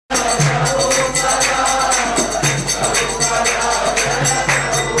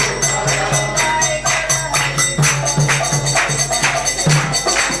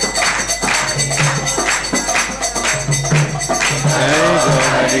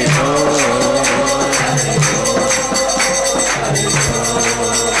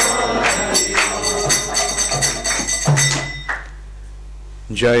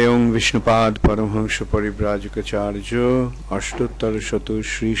Jayong Vishnupad Paramhansha Parivrajikacharya Ashtottar Shatu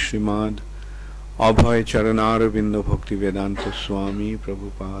Shri Srimad Abhay Charanaravinda Bhakti Vedanta Swami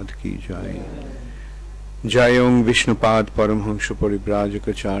Prabhupada Ki Jai. Jayong Vishnupad Paramhansha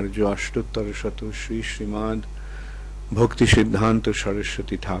Parivrajikacharya Ashtottar Shatu Shri Srimad Bhakti Siddhanta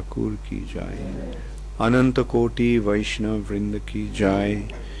Saraswati Thakur Ki Jai. Ananta Koti Vaishnav Vrinda Ki Jai.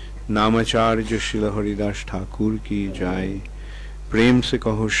 Namacharya Srila Haridas Thakur Ki Jai. प्रेम से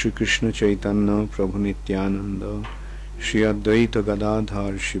कहो श्री कृष्ण चैतन्य प्रभु नित्यानंद श्री अद्वैत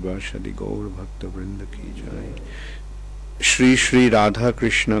गदाधर शिवासदि गौर भक्त वृंद की जय। श्री श्री राधा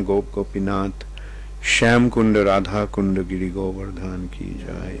कृष्ण गोप गोपीनाथ श्याम कुंड राधा कुंड गिरि गोवर्धन की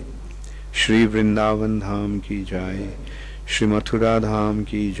जय। श्री वृंदावन धाम की जय। श्री मथुरा धाम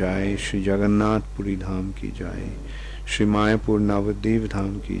की जय। श्री जगन्नाथपुरी धाम की जय। श्री मायापुर नवद्वीप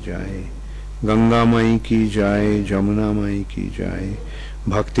धाम की जय। गंगा माई की जय। जमुना माई की जय।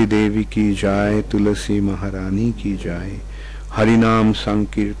 भक्ति देवी की जय। तुलसी महारानी की जय। हरिनाम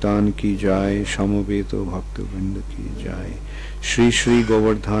संकीर्तन की जय। समवेत भक्त वृंद की जय। श्री श्री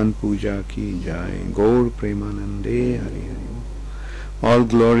गोवर्धन पूजा की जय। गौर प्रेमानंदे Hari Hari. All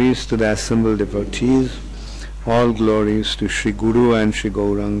glories to the assembled devotees. All glories to Sri Guru and Sri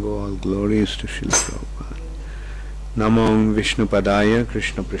Gauranga. All glories to Srila Prabhupada. Namo Vishnupadaya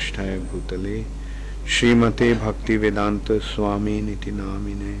Krishna Prishtaya Bhutale Srimate Bhakti Vedanta Swami Niti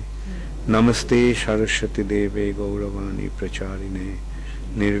Namine Namaste Saraswati Deve Gauravani Pracharine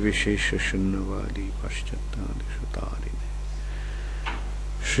Nirvishesha Shunnavadi Paschatadi Sutarine.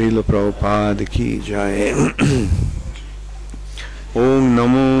 Srila Prabhupada Ki Jai. Om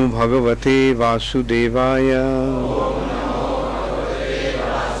Namo Bhagavate Vasudevaya.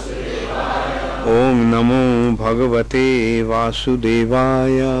 Om Namo Bhagavate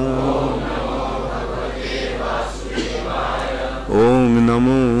Vasudevaya. Om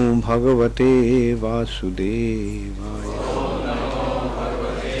Namo Bhagavate Vasudevaya.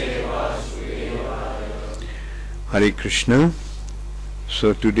 Hare Krishna.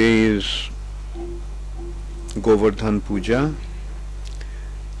 So today is Govardhan Puja.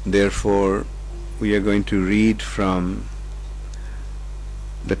 Therefore, we are going to read from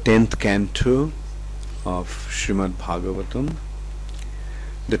the 10th canto of Srimad Bhagavatam.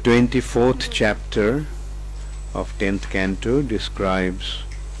 The 24th chapter of 10th canto describes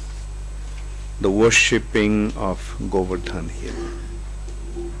the worshipping of Govardhan hill.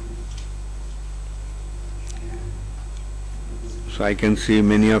 So I can see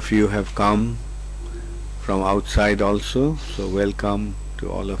many of you have come from outside also, so welcome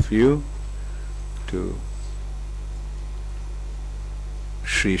to all of you to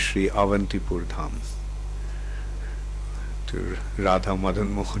Shri Shri Avantipur Dham, to Radha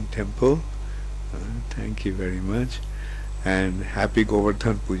Madan Mohan Temple. Thank you very much, and happy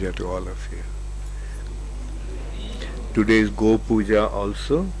Govardhan Puja to all of you. Today is Go Puja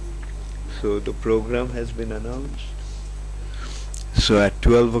also, so the program has been announced. So at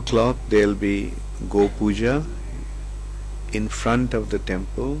 12 o'clock there will be Go Puja in front of the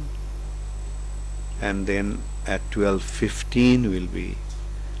temple, and then at 12:15 will be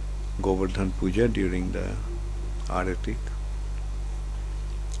Govardhan Puja during the Aratik.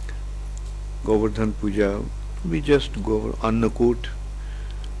 Govardhan Puja, we just go Annakut,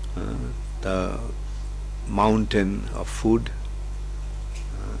 the mountain of food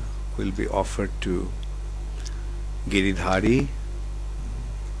will be offered to Giridhari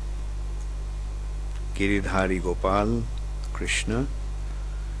Gopal Krishna.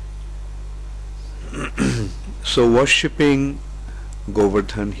 So worshipping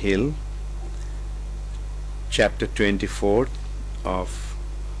Govardhan Hill, chapter 24 of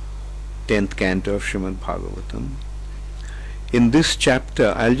 10th canto of Srimad Bhagavatam. In this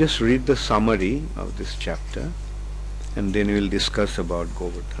chapter, I'll just read the summary of this chapter and then we'll discuss about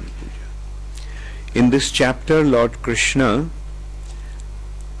Govardhan Puja. In this chapter, Lord Krishna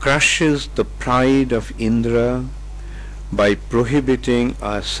crushes the pride of Indra by prohibiting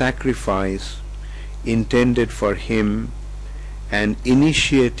a sacrifice intended for him and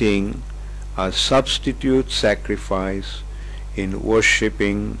initiating a substitute sacrifice in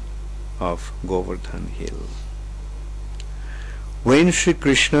worshipping of Govardhan Hill. When Sri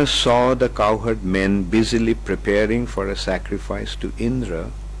Krishna saw the cowherd men busily preparing for a sacrifice to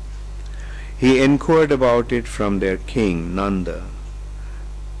Indra, he inquired about it from their king, Nanda.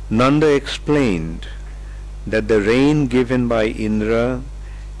 Nanda explained that the rain given by Indra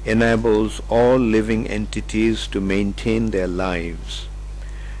enables all living entities to maintain their lives,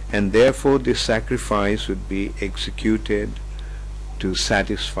 and therefore this sacrifice would be executed to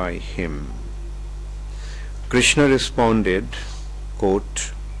satisfy him. Krishna responded,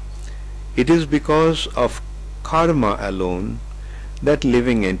 quote, "It is because of karma alone that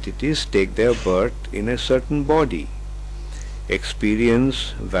living entities take their birth in a certain body,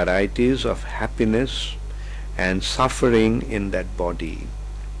 experience varieties of happiness and suffering in that body,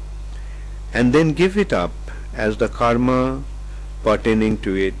 and then give it up as the karma pertaining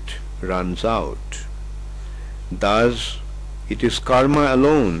to it runs out. Thus, it is karma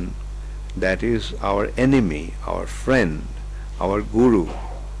alone that is our enemy, our friend, our guru,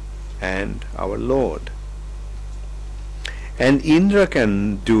 and our Lord. And Indra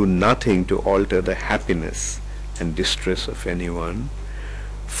can do nothing to alter the happiness and distress of anyone,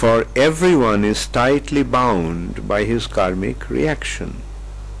 for everyone is tightly bound by his karmic reaction.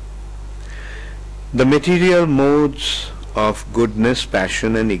 The material modes of goodness,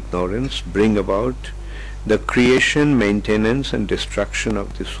 passion, and ignorance bring about the creation, maintenance, and destruction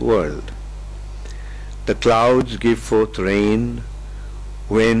of this world. The clouds give forth rain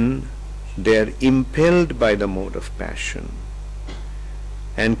when they are impelled by the mode of passion,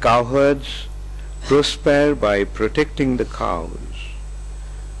 and cowherds prosper by protecting the cows.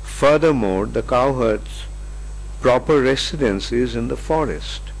 Furthermore, the cowherds' proper residence is in the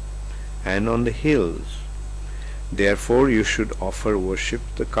forest and on the hills. Therefore, you should offer worship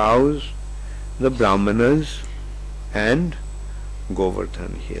to the cows, the Brahmanas, and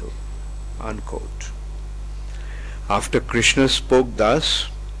Govardhan hill." Unquote. After Krishna spoke thus,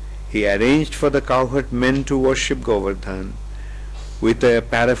 he arranged for the cowherd men to worship Govardhan with a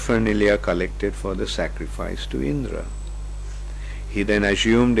paraphernalia collected for the sacrifice to Indra. He then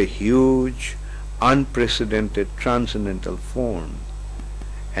assumed a huge, unprecedented transcendental form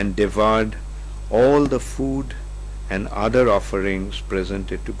and devoured all the food and other offerings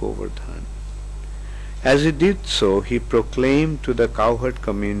presented to Govardhan. As he did so, he proclaimed to the cowherd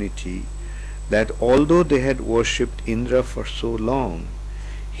community that although they had worshipped Indra for so long,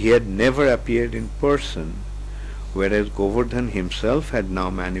 he had never appeared in person, whereas Govardhan himself had now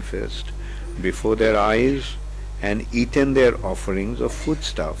manifested before their eyes and eaten their offerings of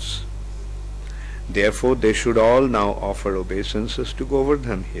foodstuffs. Therefore they should all now offer obeisances to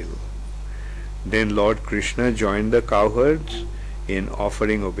Govardhan hill. Then Lord Krishna joined the cowherds in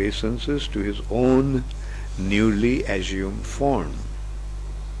offering obeisances to his own newly assumed form.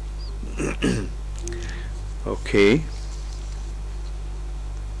 Okay.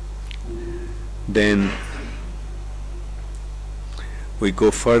 Then we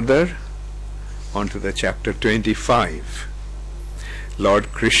go further onto the chapter 25.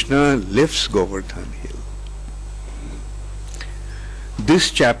 Lord Krishna lifts Govardhan hill.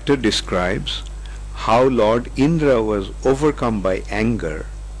 This chapter describes how Lord Indra was overcome by anger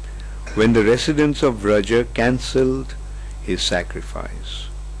when the residents of Vraja cancelled his sacrifice,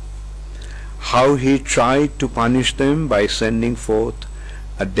 how he tried to punish them by sending forth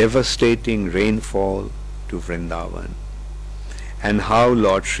a devastating rainfall to Vrindavan, and how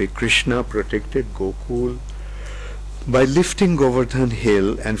Lord Sri Krishna protected Gokul by lifting Govardhan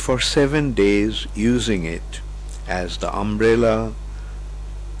hill and for 7 days using it as the umbrella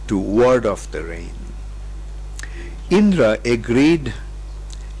to ward off the rain. Indra agreed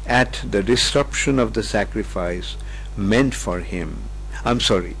at the disruption of the sacrifice meant for him.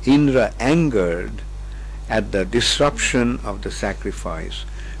 Indra angered at the disruption of the sacrifice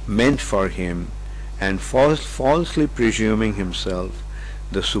meant for him and falsely presuming himself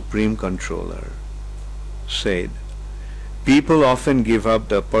the supreme controller, said, "People often give up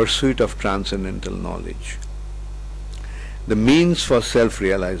the pursuit of transcendental knowledge, the means for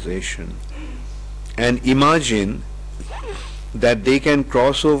self-realization, and imagine that they can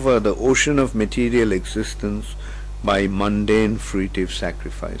cross over the ocean of material existence by mundane fruitive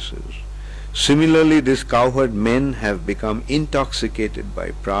sacrifices. Similarly, these cowherd men have become intoxicated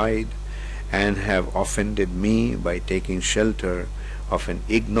by pride and have offended me by taking shelter of an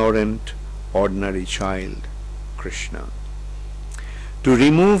ignorant, ordinary child, Krishna. To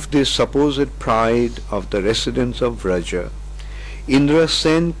remove this supposed pride of the residents of Vraja, Indra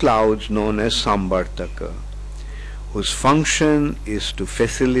sent clouds known as Samvartaka, whose function is to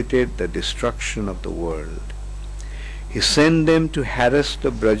facilitate the destruction of the world. He sent them to harass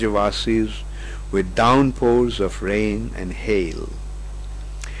the Brajavasis with downpours of rain and hail.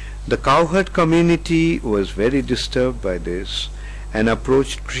 The cowherd community was very disturbed by this and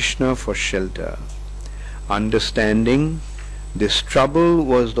approached Krishna for shelter. Understanding this trouble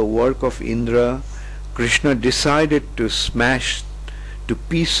was the work of Indra, Krishna decided to smash to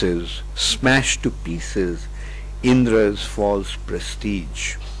pieces Indra's false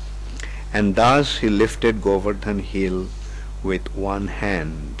prestige. and thus he lifted Govardhan hill with one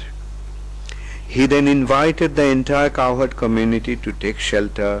hand. He then invited the entire cowherd community to take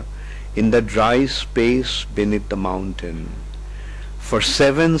shelter in the dry space beneath the mountain. For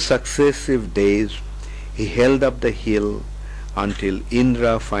 7 successive days he held up the hill until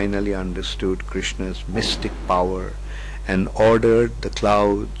Indra finally understood Krishna's mystic power and ordered the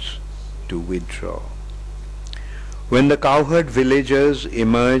clouds to withdraw. When the cowherd villagers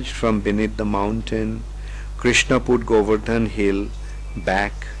emerged from beneath the mountain, Krishna put Govardhan hill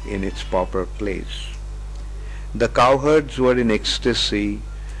back in its proper place. The cowherds were in ecstasy,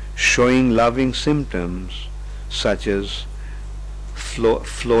 showing loving symptoms such as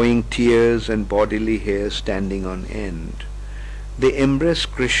flowing tears and bodily hair standing on end. They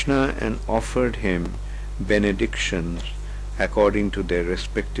embraced Krishna and offered him benedictions according to their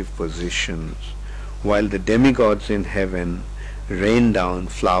respective positions, while the demigods in heaven rained down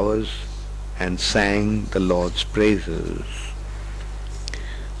flowers and sang the Lord's praises.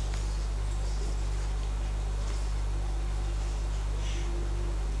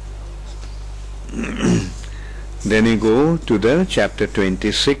 Then you go to the chapter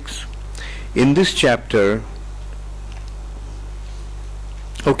 26. In this chapter,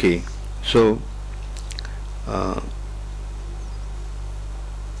 okay, so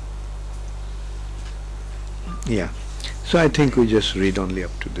yeah, so I think we just read only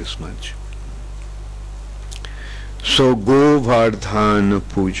up to this much. So Govardhan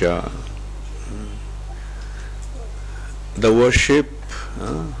Puja, the worship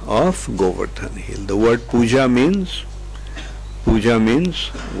of Govardhan hill. The word puja means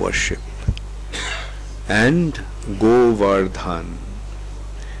worship, and Govardhan,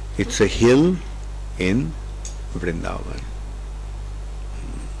 it's a hill in Vrindavan.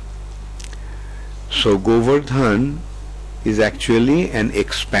 So Govardhan is actually an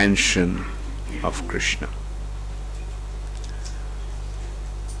expansion of Krishna,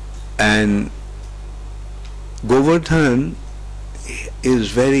 and Govardhan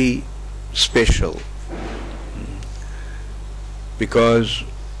is very special because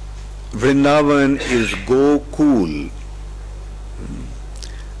Vrindavan is Gokul,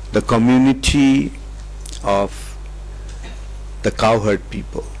 the community of the cowherd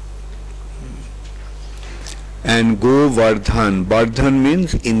people, and Govardhan, Vardhan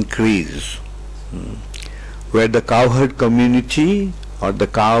means increase, where the cowherd community or the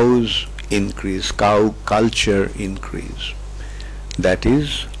cows increase, cow culture increase. That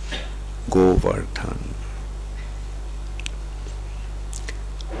is Govardhan.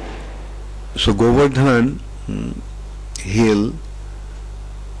 So Govardhan hill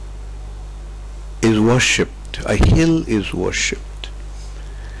is worshipped. A hill is worshipped.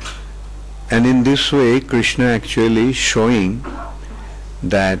 And in this way Krishna actually showing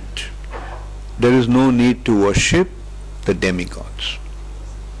that there is no need to worship the demigods.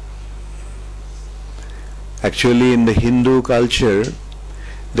 Actually, in the Hindu culture,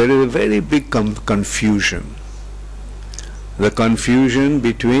 there is a very big confusion. The confusion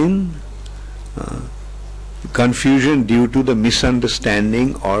between, confusion due to the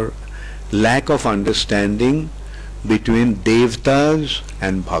misunderstanding or lack of understanding between Devtas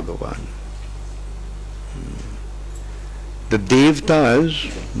and Bhagavan. The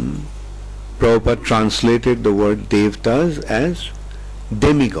Devtas, Prabhupada translated the word Devtas as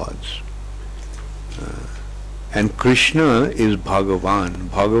demigods. And Krishna is Bhagavan.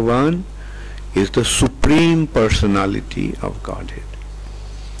 Bhagavan is the supreme personality of Godhead.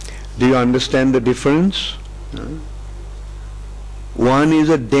 Do you understand the difference? One is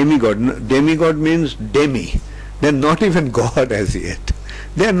a demigod. Demigod means demi. They are not even God as yet.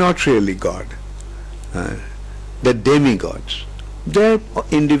 They are not really God. The demigods. They are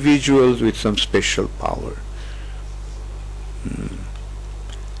individuals with some special power.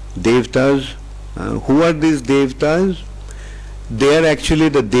 Devtas. Who are these Devtas? They are actually,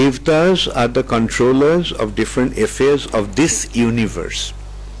 the Devtas are the controllers of different affairs of this universe.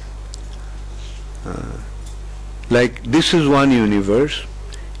 Like this is one universe.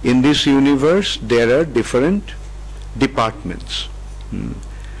 In this universe there are different departments.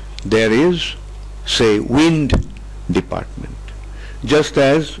 There is, say, wind department. Just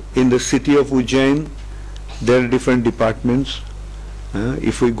as in the city of Ujjain there are different departments.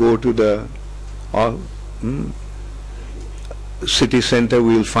 If we go to the city center,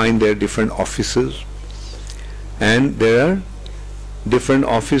 we will find there are different offices, and there are different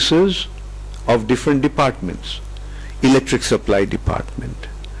offices of different departments. Electric supply department,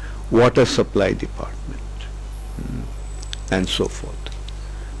 water supply department, and so forth.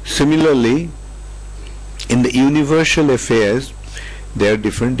 Similarly, in the universal affairs there are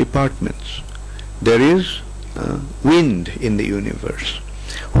different departments. There is wind in the universe.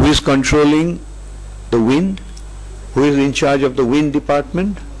 Who is controlling the wind? Who is in charge of the wind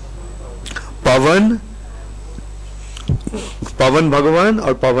department? Pavan? Pavan Bhagavan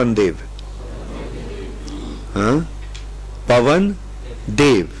or Pavan Dev? Pavan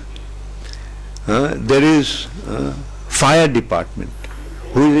Dev. There is fire department.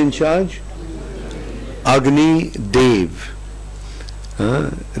 Who is in charge? Agni Dev.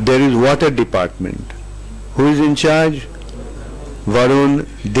 There is water department. Who is in charge? Varun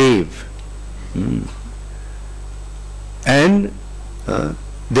Dev. And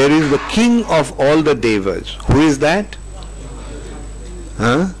there is the king of all the devas. Who is that?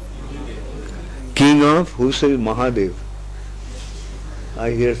 King of, who says Mahadev?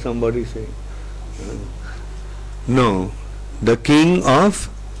 I hear somebody say. No. The king of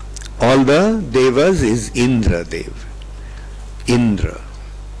all the devas is Indra Dev. Indra.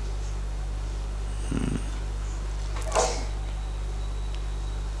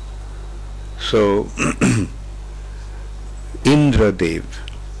 So, Indra Dev.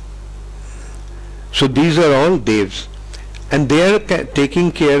 So these are all devs, and they are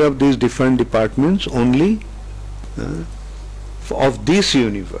taking care of these different departments only of this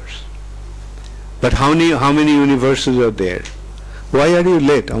universe. But how many universes are there? Why are you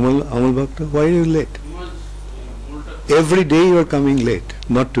late, Amal Bhakta? Why are you late? Every day you are coming late,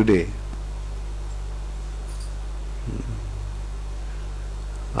 not today.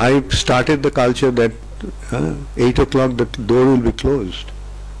 I started the culture that 8 o'clock the door will be closed.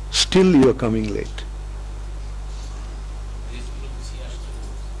 Still you are coming late.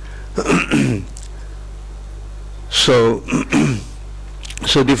 So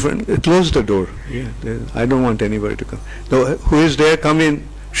different. Close the door. Yeah, I don't want anybody to come. So, who is there? Come in.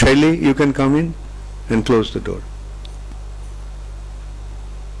 Shaili, you can come in and close the door.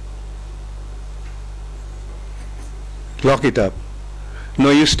 Lock it up.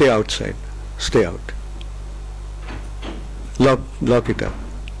 No, you stay outside. Stay out. Lock it up.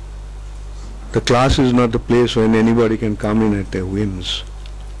 The class is not the place when anybody can come in at their whims.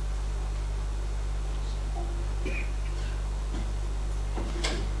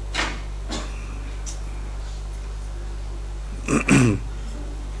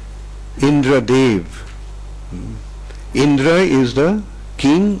 Indra Dev. Indra is the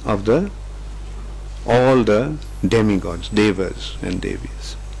king of all the demigods, devas and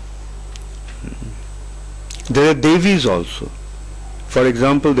devis. There are devis also. For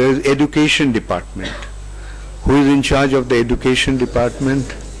example, there is education department. Who is in charge of the education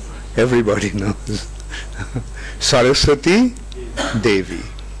department? Everybody knows. Saraswati Devi.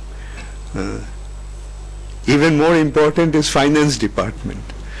 Even more important is finance department.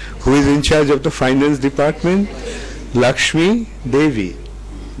 Who is in charge of the finance department? Lakshmi Devi.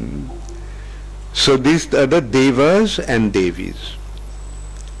 So these are the devas and devis.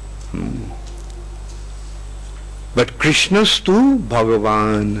 But Krishnastu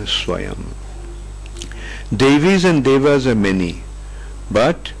Bhagavan Swayam. Devis and devas are many,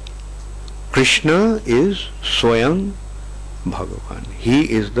 but Krishna is Swayam Bhagavan.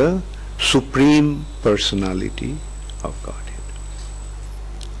 He is the supreme personality of Godhead.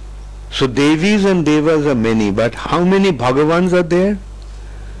 So Devis and devas are many, but how many Bhagavans are there?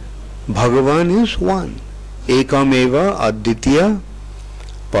 Bhagavan is one. Ekam eva aditya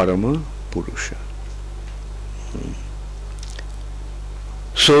parama purusha.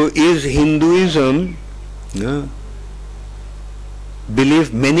 So is Hinduism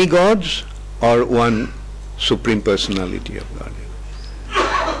believe many gods or one supreme personality of Godhead?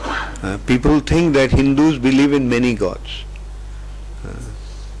 People think that Hindus believe in many gods.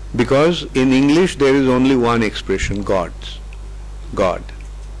 Because in English there is only one expression, gods, God.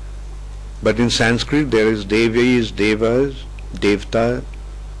 But in Sanskrit there is Devis, Devas, Devta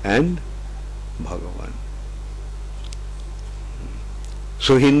and Bhagavan.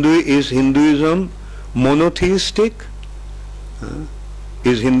 So is Hinduism monotheistic?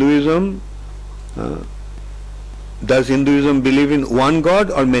 Is Hinduism, does Hinduism believe in one God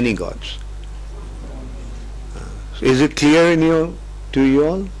or many gods? Is it clear to you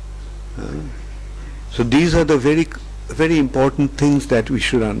all? So these are the very, very important things that we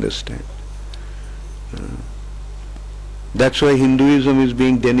should understand. That's why Hinduism is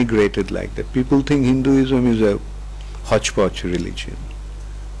being denigrated like that. People think Hinduism is a hodgepodge religion.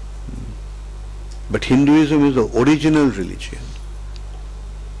 But Hinduism is the original religion,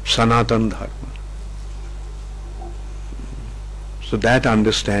 Sanatan Dharma. So that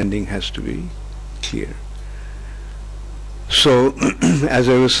understanding has to be clear. So, as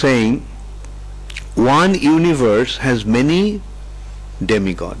I was saying, one universe has many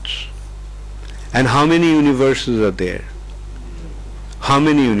demigods. And how many universes are there? How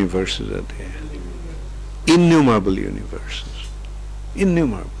many universes are there? Innumerable universes.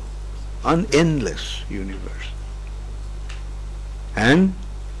 Innumerable. Endless universe. And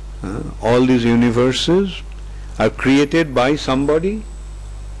all these universes are created by somebody,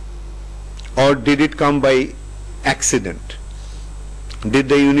 or did it come by accident? Did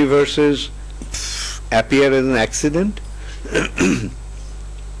the universes appear as an accident?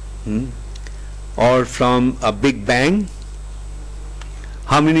 Or from a big bang?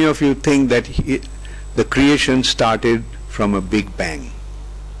 How many of you think that the creation started from a big bang?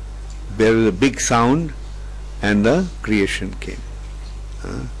 There was a big sound and the creation came.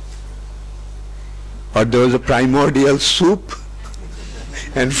 Or there was a primordial soup,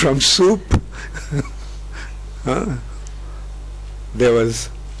 and from soup there was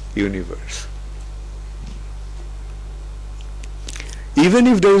universe. Even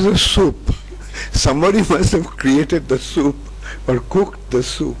if there is a soup, somebody must have created the soup or cooked the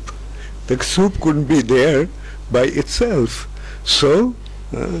soup. The soup couldn't be there by itself. So,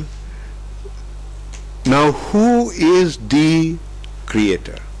 now who is the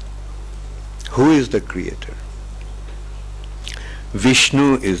creator? Who is the creator?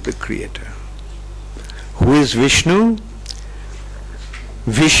 Vishnu is the creator. Who is Vishnu?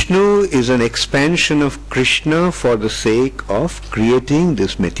 Vishnu is an expansion of Krishna for the sake of creating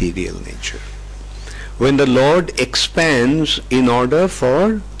this material nature. When the Lord expands in order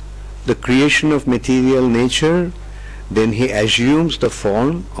for the creation of material nature, then he assumes the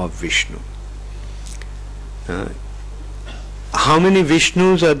form of Vishnu. How many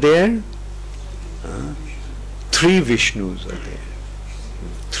Vishnus are there? 3 Vishnus are there.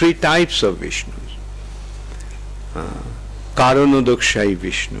 3 types of Vishnus. Karanodakshai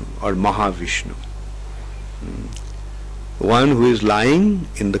Vishnu or Mahavishnu. One who is lying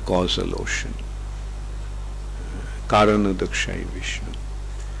in the causal ocean. Karanodakshai Vishnu.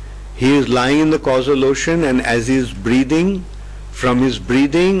 He is lying in the causal ocean, and as he is breathing, from his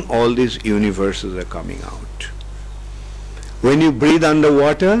breathing all these universes are coming out. When you breathe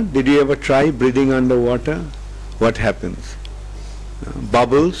underwater, did you ever try breathing underwater? What happens?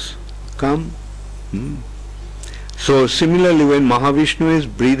 Bubbles come. So similarly, when Mahavishnu is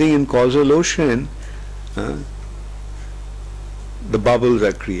breathing in causal ocean, the bubbles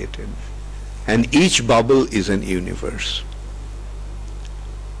are created, and each bubble is an universe.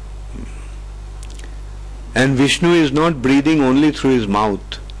 And Vishnu is not breathing only through his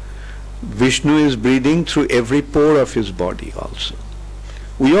mouth. Vishnu is breathing through every pore of his body also.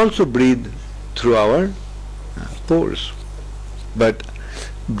 We also breathe through our pores, but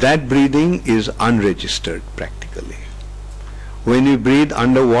that breathing is unregistered practically. When we breathe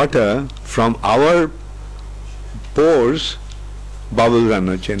underwater, from our pores, bubbles are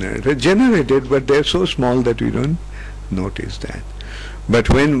not generated, but they are so small that we don't notice that. But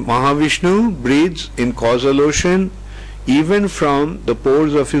when Mahavishnu breathes in causal ocean, even from the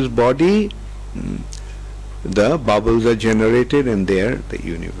pores of his body, the bubbles are generated, and they are the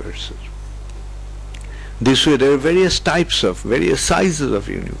universes. This way there are various types of, various sizes of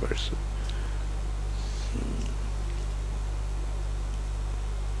universes.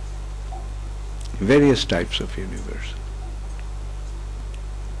 Various types of universes.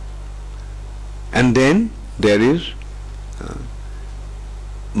 And then there is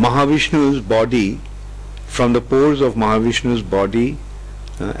Mahavishnu's body. From the pores of Mahavishnu's body,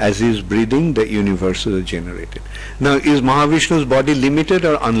 as he is breathing, the universes are generated. Now, is Mahavishnu's body limited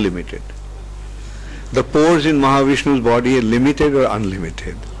or unlimited? The pores in Mahavishnu's body are limited or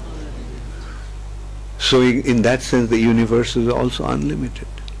unlimited? So in that sense, the universe is also unlimited.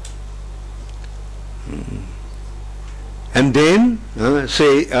 And then,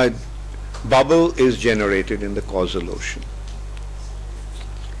 say, a bubble is generated in the causal ocean.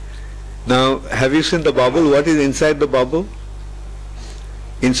 Now, have you seen the bubble? What is inside the bubble?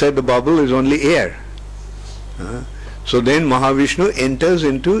 Inside the bubble is only air. So then Mahavishnu enters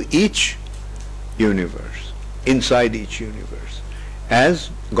into each universe, inside each universe, as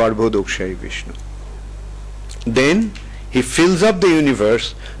Garbhodakshai Vishnu. Then he fills up the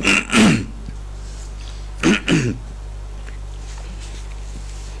universe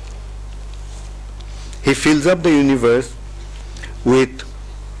he fills up the universe with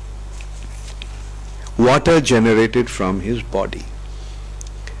water generated from his body.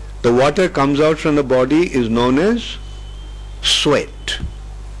 The water comes out from the body is known as sweat.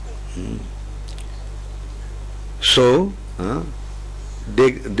 So,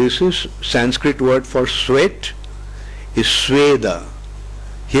 this is Sanskrit word for sweat is Sweda.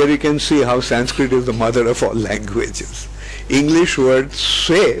 Here you can see how Sanskrit is the mother of all languages. English word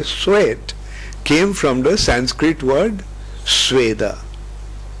sweat came from the Sanskrit word sweda.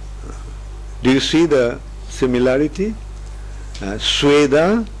 Do you see the similarity?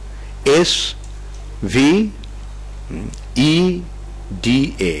 Sweda, S-V-E-D-A,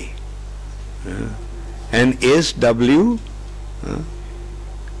 and S-W,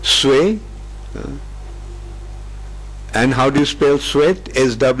 sway. And how do you spell sweat?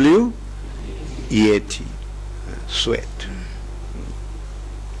 S-W-E-A-T, sweat.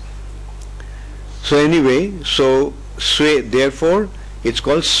 So anyway, so sway, therefore it's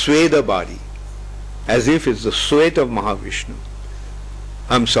called sweda body, as if it's the sweat of Mahavishnu.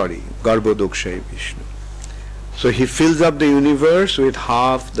 I'm sorry, Garbhodakshayi Vishnu. So he fills up the universe with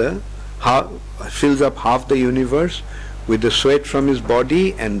fills up half the universe with the sweat from his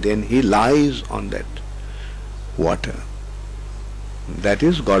body, and then he lies on that water. That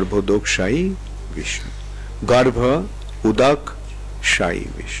is Garbhodakshayi Vishnu. Garbha Udak Shayi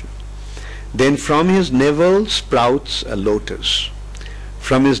Vishnu. Then from his navel sprouts a lotus.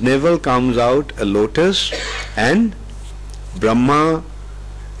 From his navel comes out a lotus, and Brahma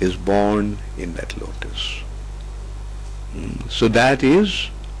is born in that lotus. So that is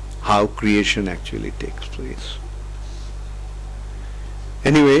how creation actually takes place.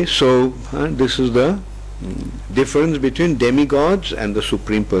 Anyway, so this is the difference between demigods and the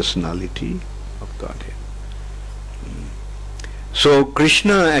Supreme Personality of Godhead. So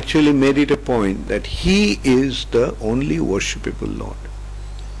Krishna actually made it a point that he is the only worshipable Lord.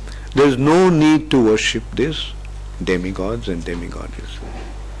 There is no need to worship these demigods and demigoddesses.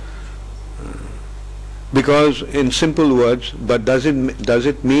 Because in simple words, but does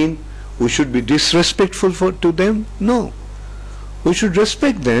it mean we should be disrespectful to them? No. We should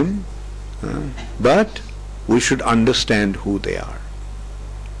respect them, but we should understand who they are.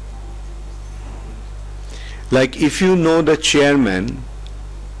 Like if you know the chairman,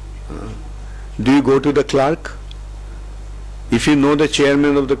 do you go to the clerk? If you know the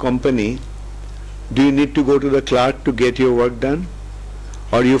chairman of the company, do you need to go to the clerk to get your work done?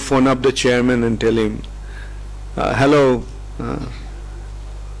 Or you phone up the chairman and tell him, hello,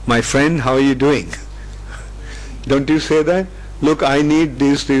 my friend, how are you doing? Don't you say that? Look, I need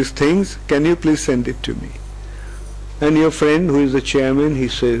these things, can you please send it to me? And your friend who is the chairman, he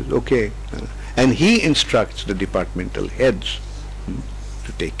says, okay. And he instructs the departmental heads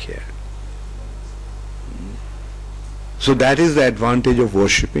to take care. So that is the advantage of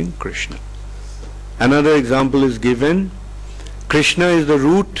worshipping Krishna. Another example is given. Krishna is the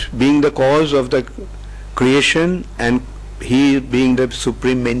root, being the cause of the creation, and he being the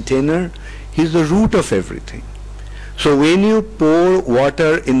supreme maintainer. He is the root of everything. So when you pour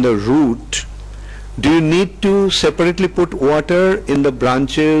water in the root, do you need to separately put water in the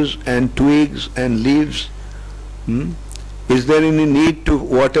branches and twigs and leaves? Is there any need to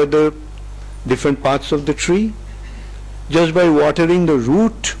water the different parts of the tree? Just by watering the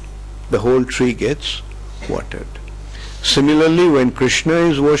root, the whole tree gets watered. Similarly, when Krishna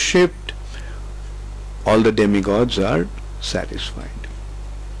is worshipped, all the demigods are satisfied.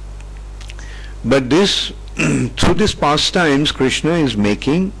 But this, through these pastimes, Krishna is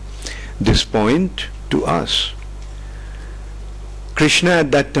making this point to us. Krishna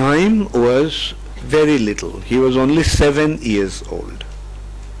at that time was very little. He was only 7 years old.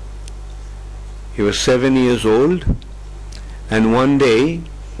 He was 7 years old, and one day,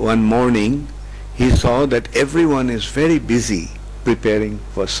 one morning, he saw that everyone is very busy preparing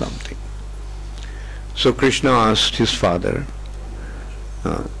for something. So Krishna asked his father,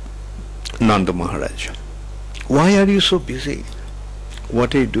 Nanda Maharaj, why are you so busy?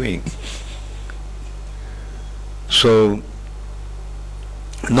 What are you doing? So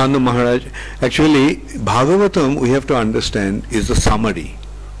Nanda Maharaj, actually Bhagavatam, we have to understand, is the summary.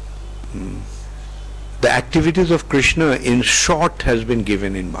 The activities of Krishna in short has been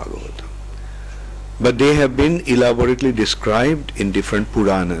given in Bhagavatam, but they have been elaborately described in different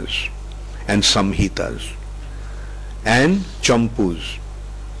Puranas and Samhitas and Champus.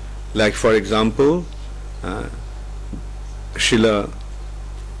 Like for example, Srila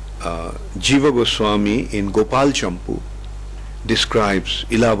Jiva Goswami in Gopal Champu describes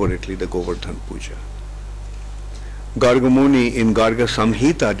elaborately the Govardhan Puja. Garga Muni in Garga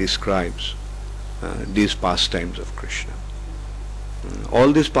Samhita describes these pastimes of Krishna.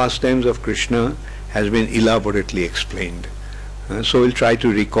 All these pastimes of Krishna has been elaborately explained. So we'll try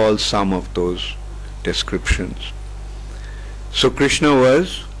to recall some of those descriptions. So Krishna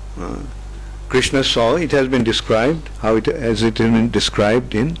was, Krishna saw, it has been described, as it has been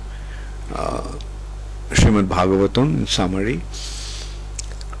described in Srimad Bhagavatam in summary.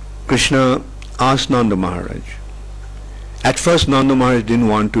 Krishna asked Nanda Maharaj, At first Nanda Maharaj didn't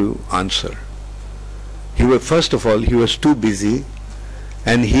want to answer. First of all, he was too busy,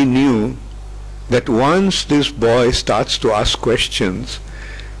 and he knew that once this boy starts to ask questions,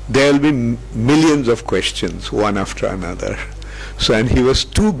 there will be millions of questions, one after another. So, and he was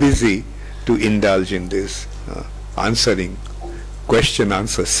too busy to indulge in this answering,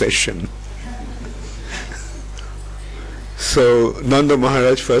 question-answer session. So Nanda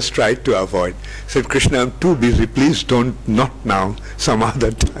Maharaj first tried to avoid. Said, Krishna, I'm too busy, please don't, not now, some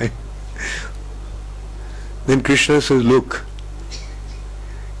other time. Then Krishna says, look,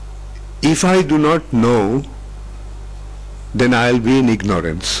 if I do not know, then I'll be in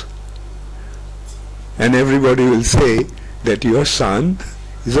ignorance. And everybody will say that your son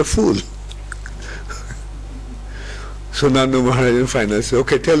is a fool. So Nanda Maharaj finally said,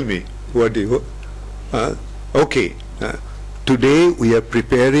 okay, tell me, what do you, okay, today we are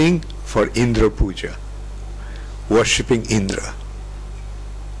preparing for Indra Puja, worshipping Indra.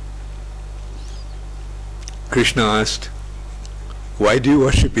 Krishna asked, why do you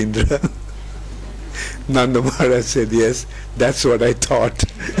worship Indra? Nanda Maharaj said, yes, that's what I thought.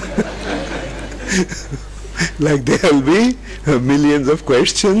 Like there will be millions of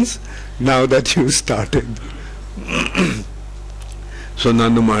questions now that you started. So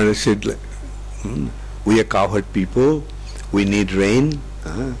Nanda Maharaj said, we are cowherd people, we need rain.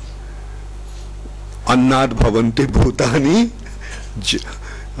 Annad bhavanti bhutani,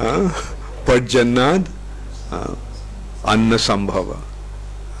 parjannad anna sambhava.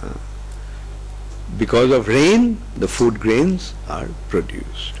 Because of rain, the food grains are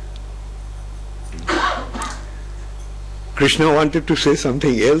produced. Krishna wanted to say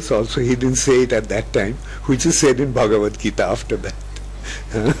something else also, he didn't say it at that time, which is said in Bhagavad Gita after that.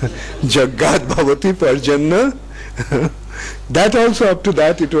 Jagat bhavati parjanna. That also, up to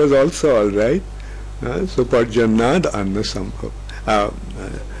that it was also all right. So parjannad anna sambhava.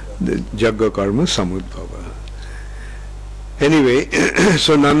 Jagga karma samudbhava. Anyway,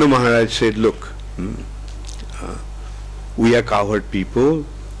 so Nanda Maharaj said, look, we are cowherd people,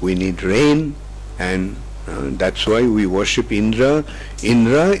 we need rain, and that's why we worship Indra.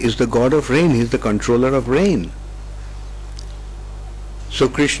 Indra is the god of rain, he is the controller of rain. So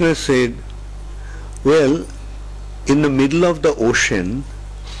Krishna said, well, in the middle of the ocean,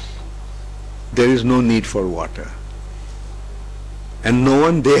 there is no need for water. And no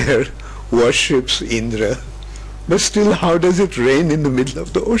one there worships Indra. But still, how does it rain in the middle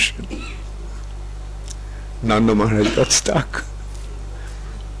of the ocean? Nanda Maharaj got stuck.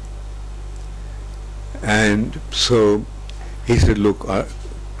 And so he said, look,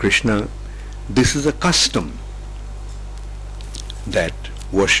 Krishna, this is a custom that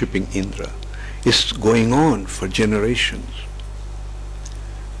worshipping Indra is going on for generations.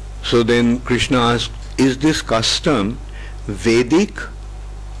 So then Krishna asked, is this custom Vedic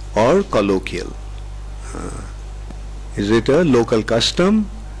or colloquial? Is it a local custom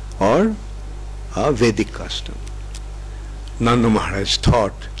or a Vedic custom? Nanda Maharaj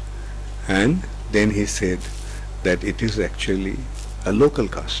thought, and then he said that it is actually a local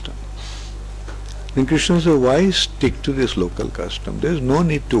custom. Then Krishna said, why stick to this local custom? There is no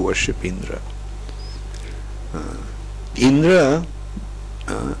need to worship Indra. Indra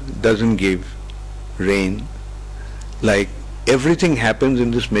doesn't give rain. Like everything happens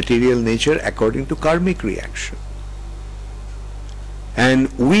in this material nature according to karmic reaction.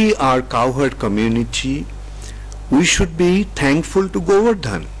 And we are cowherd community, we should be thankful to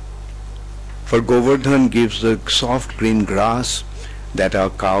Govardhan. For Govardhan gives the soft green grass that our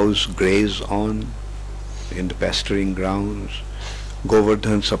cows graze on in the pasturing grounds.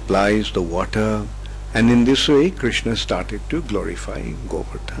 Govardhan supplies the water, and in this way Krishna started to glorify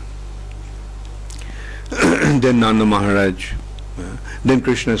Govardhan. Then Nanda Maharaj, then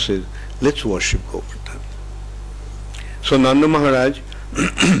Krishna says, let's worship Govardhan. So Nanda Maharaj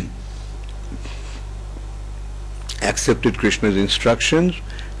accepted Krishna's instructions,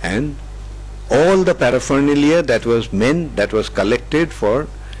 and all the paraphernalia that was collected for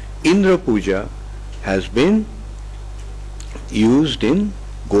Indra Puja has been used in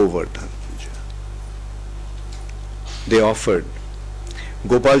Govardhan Puja. They offered.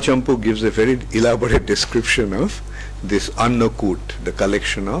 Gopal Champu gives a very elaborate description of this annakut, the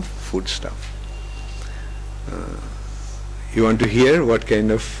collection of foodstuff. You want to hear what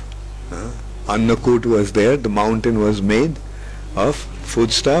kind of annakut was there? The mountain was made of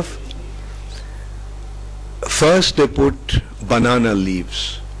foodstuff. First they put banana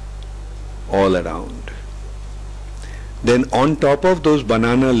leaves all around. Then on top of those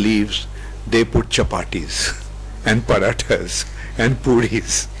banana leaves they put chapatis and parathas and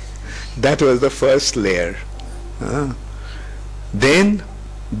puris. That was the first layer. Then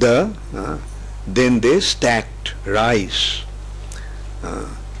then they stacked rice,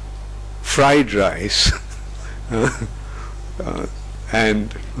 fried rice, and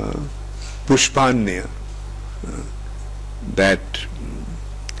pushpanya, that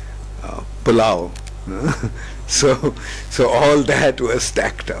pulao. So all that was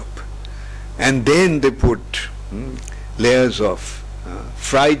stacked up, and then they put layers of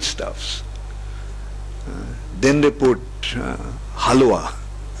fried stuffs. Then they put halwa,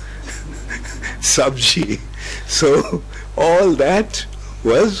 sabji. So all that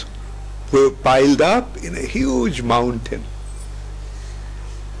was piled up in a huge mountain.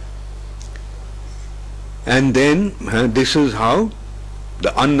 And then this is how the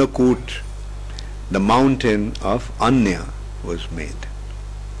Annakut, the mountain of Anya, was made.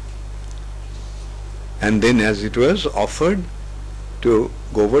 And then as it was offered to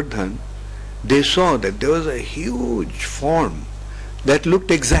Govardhan, they saw that there was a huge form that looked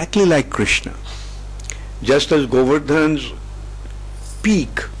exactly like Krishna. Just as Govardhan's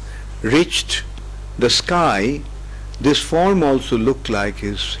peak reached the sky, this form also looked like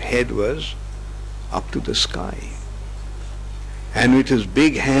his head was up to the sky. And with his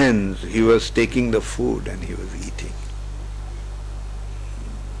big hands he was taking the food and he was eating.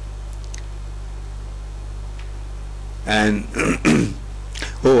 And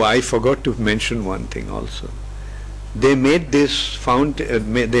oh, I forgot to mention one thing also. They made this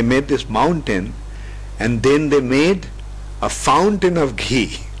fountain, they made this mountain, and then they made a fountain of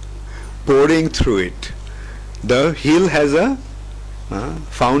ghee pouring through it. The hill has a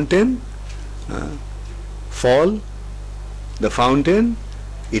fountain, fall. The fountain,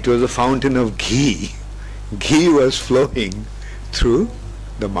 it was a fountain of ghee. Ghee was flowing through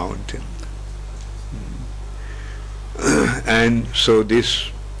the mountain. And so this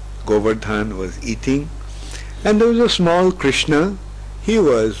Govardhan was eating, and there was a small Krishna, he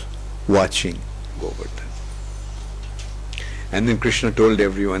was watching Govardhan. And then Krishna told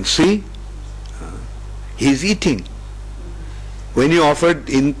everyone, see, he is eating. When you offered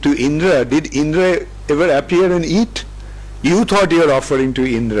to Indra, did Indra ever appear and eat? You thought you were offering to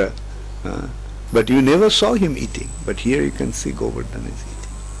Indra, but you never saw him eating. But here you can see Govardhan is eating.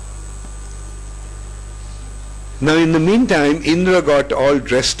 Now in the meantime, Indra got all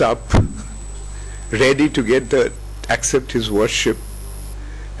dressed up, ready to accept his worship,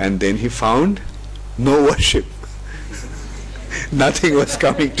 and then he found no worship. Nothing was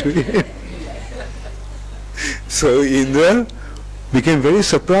coming to him. So Indra became very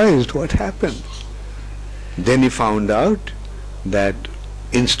surprised. What happened? Then he found out that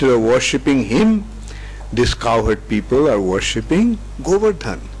instead of worshipping him, these cowherd people are worshipping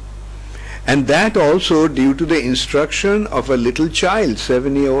Govardhan. And that also due to the instruction of a little child,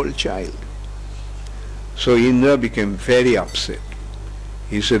 7-year-old child. So Indra became very upset.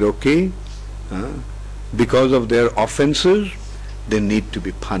 He said, okay, because of their offenses, they need to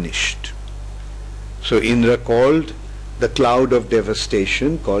be punished. So Indra called the cloud of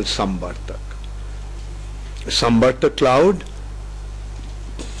devastation called Sambartak. Sambarta cloud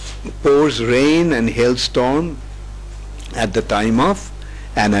pours rain and hailstorm at the time of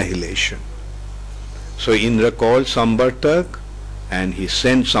annihilation. So Indra called Sambartak, and he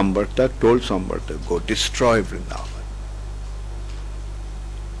sent Sambartak, told Sambartak, go destroy Vrindavan.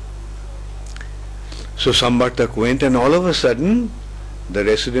 So Sambartak went, and all of a sudden the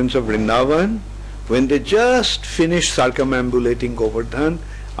residents of Vrindavan, when they just finished circumambulating Govardhan,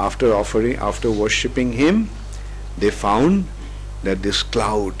 after worshipping him, they found that this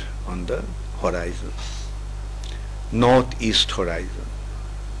cloud on the horizon, northeast horizon.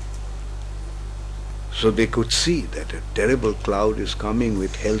 So they could see that a terrible cloud is coming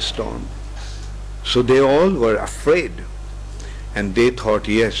with hailstorm. So they all were afraid, and they thought,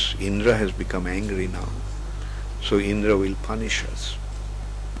 yes, Indra has become angry now, so Indra will punish us.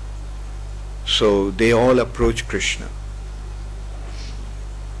 So they all approached Krishna.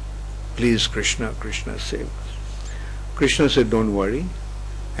 Please, Krishna, Krishna, save us. Krishna said, don't worry.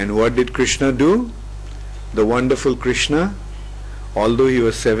 And what did Krishna do? The wonderful Krishna, although he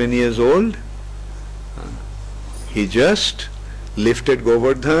was 7 years old, he just lifted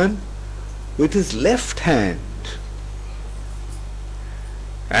Govardhan with his left hand,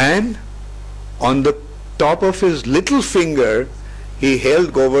 and on the top of his little finger he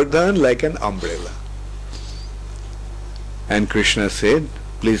held Govardhan like an umbrella. And Krishna said,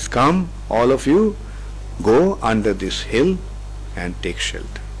 please come, all of you, go under this hill and take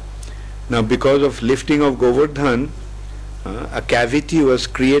shelter. Now because of lifting of Govardhan, a cavity was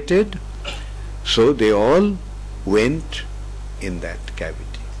created, so they all went in that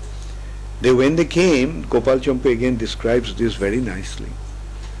cavity. when they came, Gopal Champu again describes this very nicely,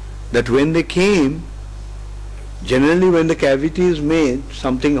 that when they came, generally when the cavity is made,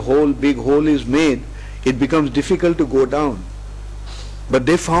 big hole is made, it becomes difficult to go down. But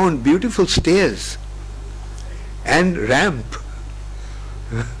they found beautiful stairs and ramp.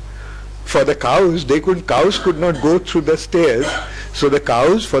 For the cows, cows could not go through the stairs, so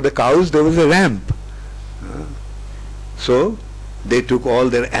for the cows there was a ramp. So they took all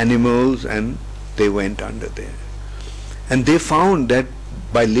their animals and they went under there. And they found that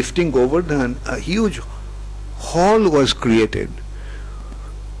by lifting Govardhan, a huge hall was created,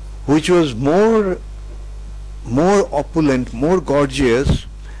 which was more opulent, more gorgeous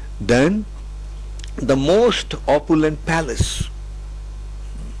than the most opulent palace.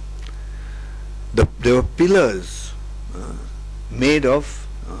 There were pillars made of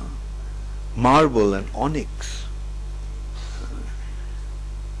marble and onyx.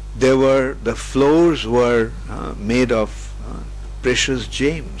 The floors were made of precious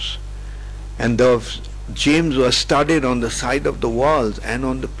gems, and the gems were studded on the side of the walls and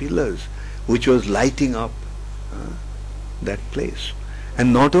on the pillars, which was lighting up that place.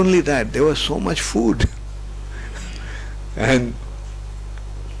 And not only that, there was so much food. And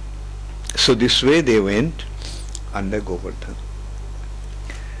so this way they went under Govardhan.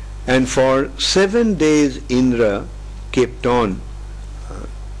 And for 7 days Indra kept on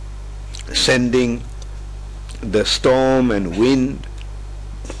sending the storm and wind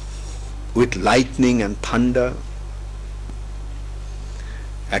with lightning and thunder.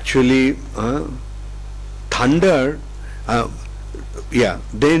 Actually, thunder,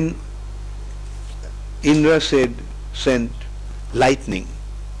 then Indra sent lightning.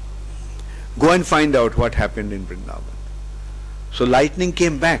 Go and find out what happened in Vrindavan. So lightning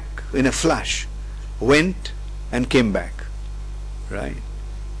came back in a flash, went and came back, right?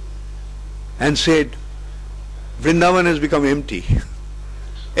 And said, Vrindavan has become empty.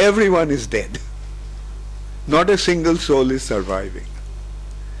 Everyone is dead. Not a single soul is surviving.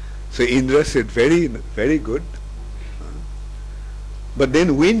 So Indra said, very, very good. But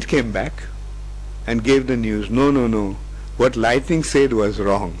then wind came back and gave the news, no. What lightning said was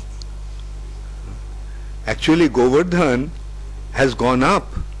wrong. Actually, Govardhan has gone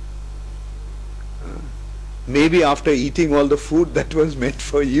up. Maybe after eating all the food that was meant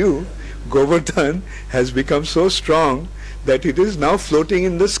for you, Govardhan has become so strong that it is now floating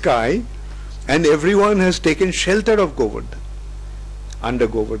in the sky, and everyone has taken shelter of Govardhan, under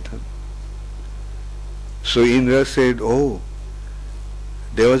Govardhan. So Indra said, oh,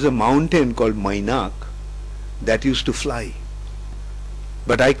 there was a mountain called Mainak that used to fly,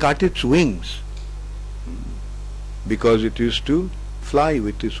 but I cut its wings because it used to fly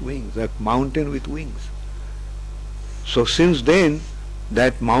with its wings, a mountain with wings. So since then,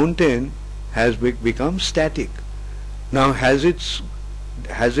 that mountain has become static. Now has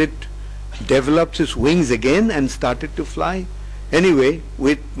it developed its wings again and started to fly? Anyway,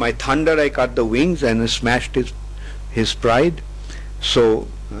 with my thunder I cut the wings and smashed his pride. So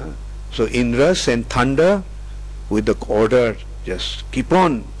Indra sent thunder with the order, just keep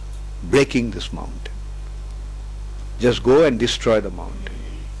on breaking this mountain. Just go and destroy the mountain.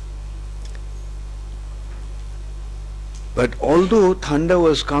 But although thunder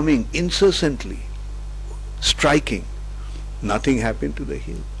was coming incessantly, striking, nothing happened to the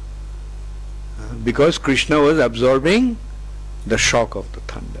hill. Because Krishna was absorbing the shock of the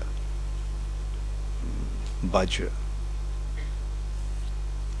thunder. Vajra.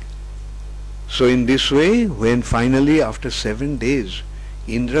 So in this way, when finally after 7 days,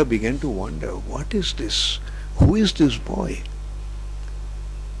 Indra began to wonder, what is this? Who is this boy?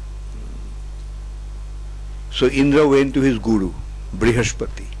 So Indra went to his guru,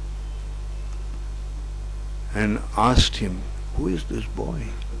 Brihaspati, and asked him, who is this boy?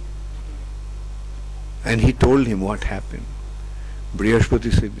 And he told him what happened.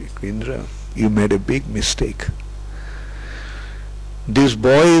 Brihaspati said, Indra, you made a big mistake. This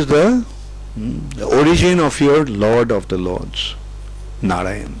boy is the origin of your Lord of the Lords,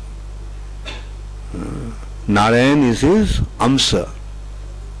 Narayan. Narayan is his Amsa.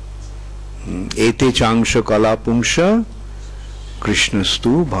 Ete changsha kala pungsha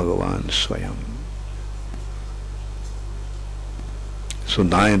Krishnastu Bhagavan Swayam. So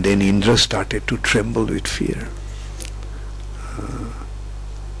now then Indra started to tremble with fear.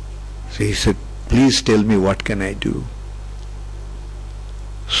 So he said, please tell me, what can I do?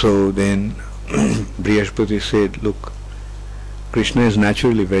 So then Brihaspati said, look, Krishna is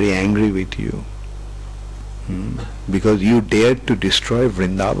naturally very angry with you because you dared to destroy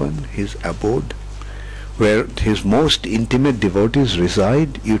Vrindavan, his abode, where his most intimate devotees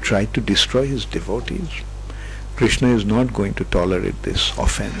reside, you try to destroy his devotees. Krishna is not going to tolerate this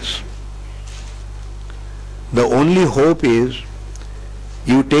offense. The only hope is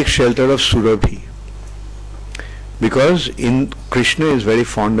you take shelter of Surabhi, because Krishna is very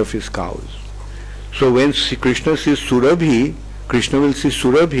fond of his cows. So when Krishna sees Surabhi, Krishna will see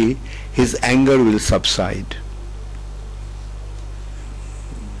Surabhi, his anger will subside.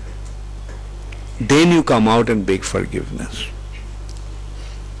 Then you come out and beg forgiveness.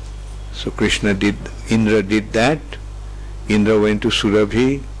 So Indra did that. Indra went to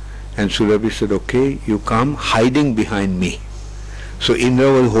Surabhi, and Surabhi said, okay, you come hiding behind me. So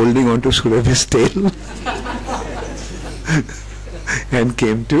Indra was holding on to Surabhi's tail and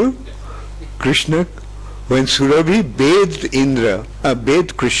came to Krishna when Surabhi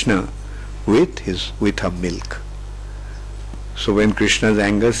bathed Krishna with her milk. So when Krishna's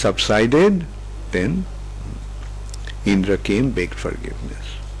anger subsided, then Indra came, begged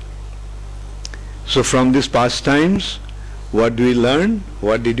forgiveness. So from these pastimes, what do we learn?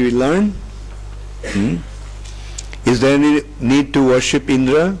 What did we learn? Is there any need to worship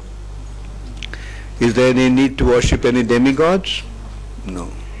Indra? Is there any need to worship any demigods?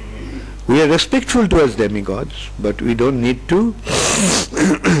 No. We are respectful towards demigods, but we don't need to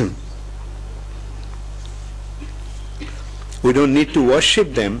we don't need to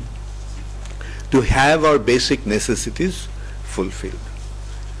worship them to have our basic necessities fulfilled.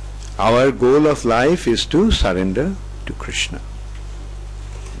 Our goal of life is to surrender to Krishna.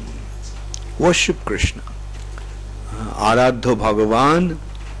 Worship Krishna. Aradho Bhagavan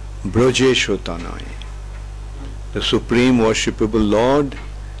Brojesho Tanai. The supreme worshipable Lord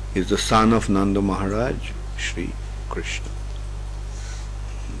is the son of Nanda Maharaj, Shri Krishna.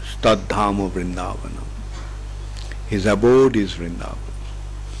 Stadhamo Vrindavanam. His abode is Vrindavan.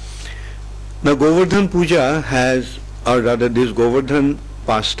 Now Govardhan Puja has, or rather this Govardhan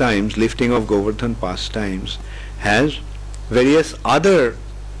pastimes, lifting of Govardhan pastimes, has various other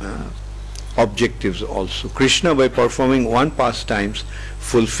objectives also. Krishna, by performing one pastimes,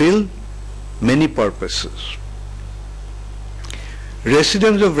 fulfill many purposes.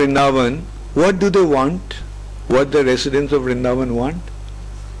 Residents of Vrindavan, what do they want? What the residents of Vrindavan want?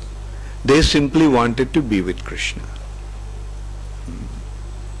 They simply wanted to be with Krishna.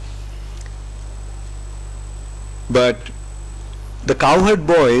 But the cowherd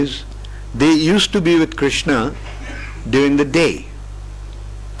boys, they used to be with Krishna during the day.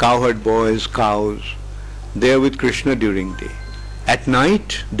 Cowherd boys, cows, they are with Krishna during day. At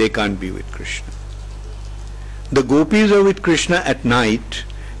night, they can't be with Krishna. The gopis are with Krishna at night.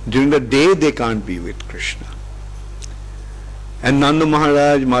 During the day, they can't be with Krishna. And Nanda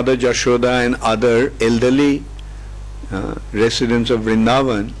Maharaj, Mother Jashoda, and other elderly residents of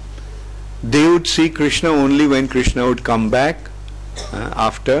Vrindavan, they would see Krishna only when Krishna would come back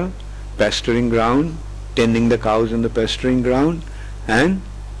after pasturing ground, tending the cows in the pasturing ground, and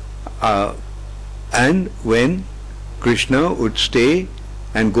when Krishna would stay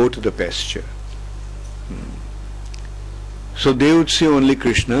and go to the pasture. So they would see only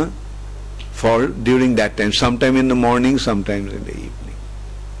Krishna during that time, sometime in the morning, sometimes in the evening.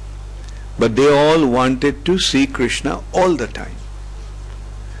 But they all wanted to see Krishna all the time.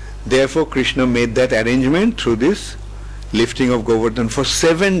 Therefore Krishna made that arrangement through this lifting of Govardhan. For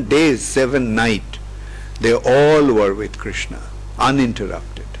 7 days, 7 nights, they all were with Krishna,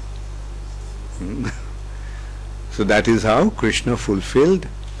 uninterrupted. So that is how Krishna fulfilled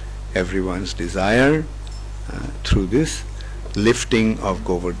everyone's desire through this lifting of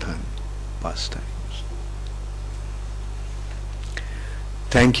Govardhan pastimes.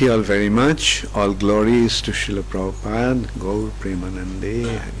 Thank you all very much. All glory is to Srila Prabhupada, Gaur Premanande,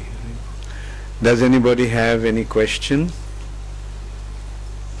 Hari Hari. Does anybody have any question?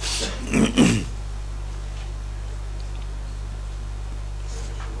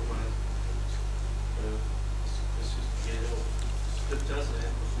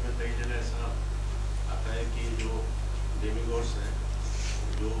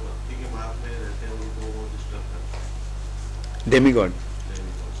 Demigod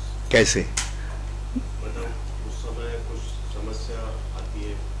कैसे? मतलब उस समय कुछ समस्या आती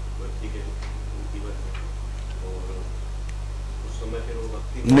है व्यक्ति के जीवन में और उस समय फिर वो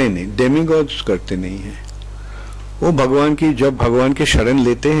भक्ति नहीं डेमिगॉड्स करते नहीं हैं। वो भगवान की, जब भगवान के शरण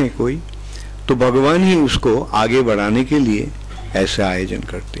लेते हैं कोई, तो भगवान ही उसको आगे बढ़ाने के लिए ऐसा आयोजन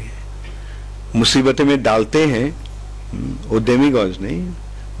करते हैं, मुसीबतें में डालते हैं। वो डेमिगॉड्स नहीं,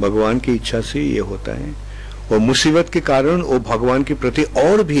 भगवान की इच्छा से ये होता है। और मुसीबत के कारण वो भगवान के प्रति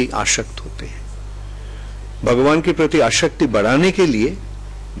और भी आसक्त होते हैं। भगवान के प्रति आसक्ति बढ़ाने के लिए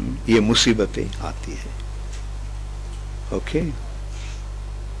ये मुसीबतें आती है। Okay?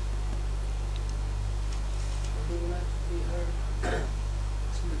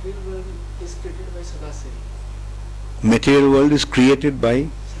 Material world is created by Sadasiva. Material world is created by,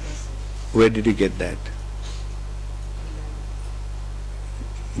 where did you get that?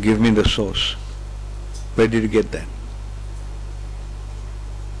 Give me the source. Where did you get that?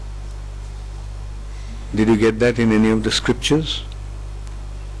 Did you get that in any of the scriptures?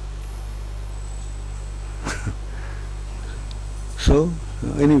 So,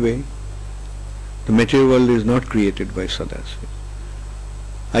 anyway, the material world is not created by Sadasiva.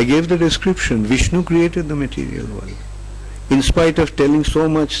 I gave the description. Vishnu created the material world. In spite of telling so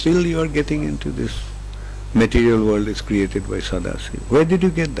much, still you are getting into this material world is created by Sadasiva. Where did you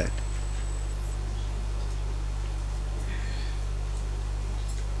get that?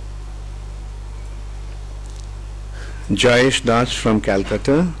 Jayesh Das from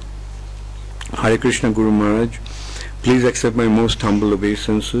Calcutta. Hare Krishna Guru Maharaj, please accept my most humble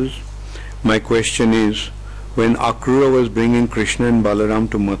obeisances. My question is, when Akrura was bringing Krishna and Balaram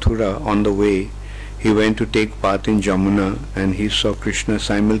to Mathura, on the way, he went to take bath in Jamuna and he saw Krishna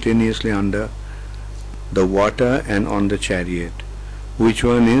simultaneously under the water and on the chariot. Which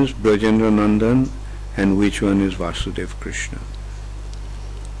one is Brajendra Nandan and which one is Vasudev Krishna?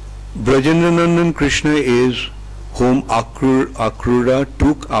 Brajendra Nandan Krishna is whom Akrura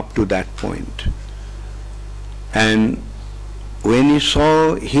took up to that point. And when he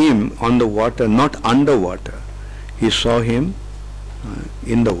saw him on the water, not underwater, he saw him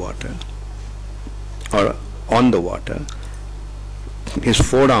in the water or on the water, his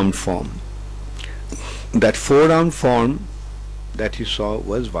four-armed form. That four-armed form that he saw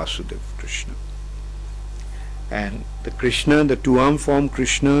was Vasudev Krishna. And the Krishna, the two-armed form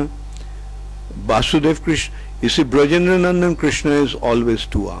Krishna, Vasudev Krishna, you see Brajendra Nandan Krishna is always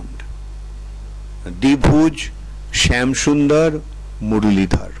two-armed. Dibhuj, Shyam Sundar,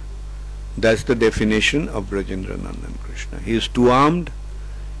 Muralidhar. That's the definition of Brajendra Nandan Krishna. He is two-armed,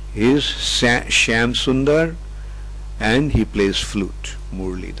 he is Shyam Sundar, and he plays flute,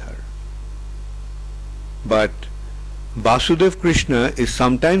 Muralidhar. But Vasudev Krishna is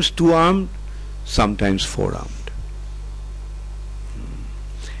sometimes two-armed, sometimes four-armed.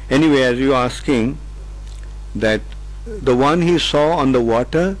 Anyway, as you are asking, that the one he saw on the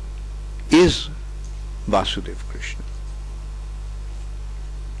water is Vasudev Krishna.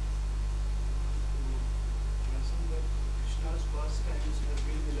 Krishna's pastimes have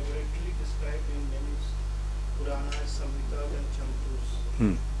been elaborately described in many Puranas, Samhitas and Champus.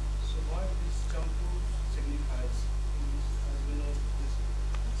 So what this Champus signifies? As we know, this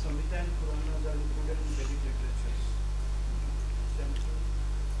Samhita and Puranas are included in Vedic literatures. Champus.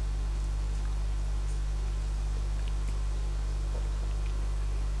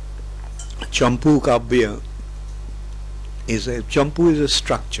 Champu Kavya is a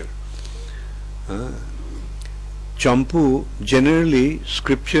structure. Champu, generally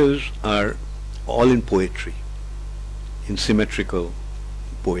scriptures are all in poetry, in symmetrical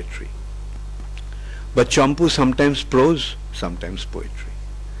poetry. But Champu sometimes prose, sometimes poetry.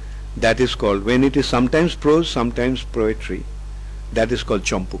 That is called, when it is sometimes prose, sometimes poetry, that is called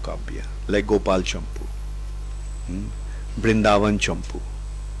Champu Kavya, like Gopal Champu, Vrindavan Champu.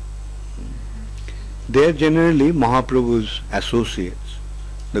 They are generally Mahaprabhu's associates,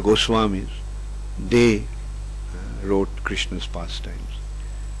 the Goswamis. They wrote Krishna's pastimes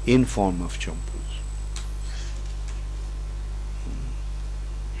in form of champus.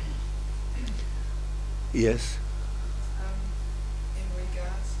 Yes? In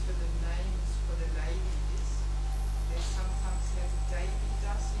regards to the names for the ladies, they sometimes have Devi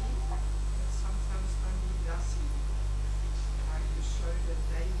Dasi and sometimes only Dasi. Like Yashoda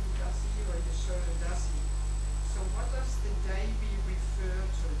Devi Dasi or Yashoda Dasi. So what does the Devi refer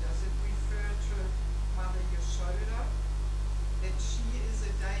to? Does it refer to Mother Yashoda, that she is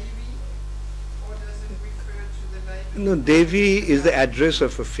a Devi, or does it refer to the lady? No, Devi is the address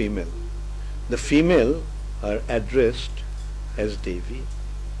of a female. The female are addressed as Devi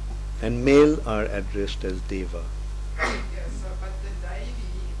and male are addressed as Deva. Yes, so, but the Devi,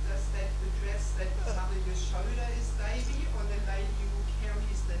 does that address that Mother Yashoda is Devi, or the lady who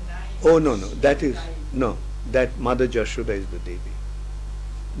carries the name? Oh no, that is, Devi? no, that Mother Jashoda is the Devi.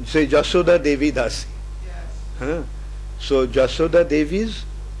 Say Jashoda Devi Dasi. Yes. So Jashoda Devi's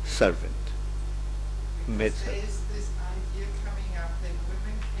servant. Maid Because servant. there's this idea coming up that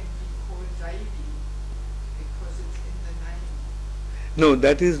women can be called Devi because it's in the name. No,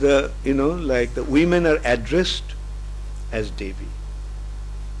 that is the, like the women are addressed as Devi.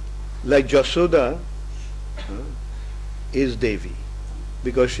 Like Jashoda is Devi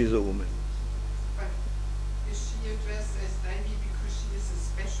because she is a woman. But is she addressed as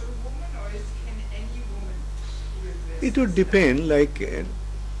It would depend, like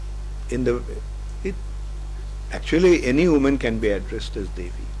in the, it actually any woman can be addressed as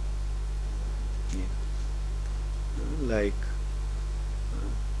Devi. Yeah. Like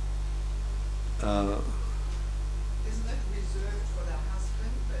Isn't it reserved for the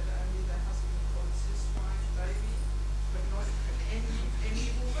husband, but only the husband calls his wife Devi, but not any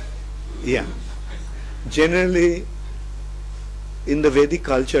woman? yeah. Generally, in the Vedic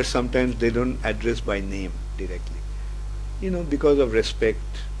culture, sometimes they don't address by name directly, because of respect.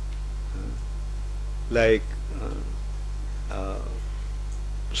 Like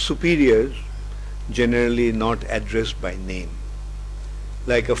superiors generally not addressed by name.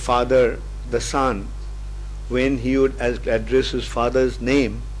 Like a father, the son, when he would address his father's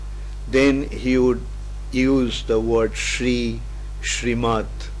name, then he would use the word Shri, Shrimad,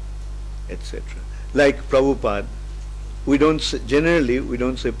 etc. Like Prabhupada, generally we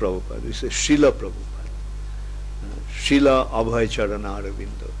don't say Prabhupada, we say Srila Prabhupada. Srila Abhay Charana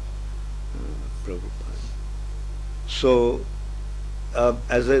Aravindo Prabhupada. So,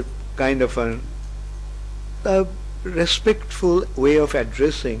 as a kind of a respectful way of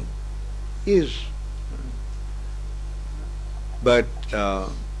addressing is, but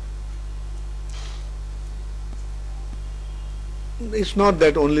it's not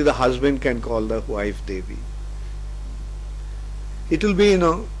that only the husband can call the wife Devi. It will be,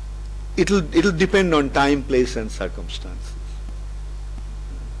 it'll depend on time, place and circumstances.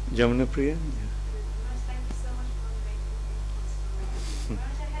 Jamuna Priya? Yeah. Maharaj, thank you so much for the great information.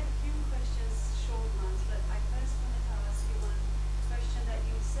 Maharaj, I had a few questions, short ones, but I first wanted to ask you one question that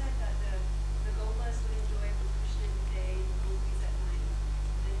you said that the Gopas would enjoy with Krishna in the day, the gopis at night.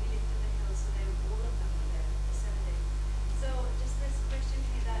 Then he lifted the hill, so then all of them were there for 7 days. So just this question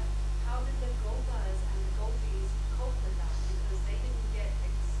here, that how did the Gopas and the gopis cope with that? Because they didn't get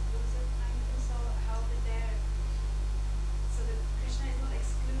exclusive time with them, so how did their, so the Krishna is not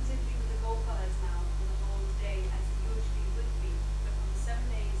exclusively with the Gopas now for the whole day as it usually would be, but on the 7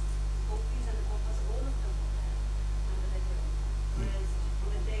 days, the gopis and the Gopas, all of them were there under the hill. Whereas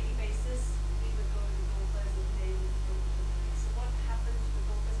on a daily basis, we would go to the Gopas and they would go to the Gopas. So what happened to the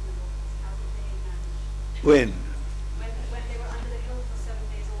Gopas and the Gopas? How did they manage? When? When they were under the hill for 7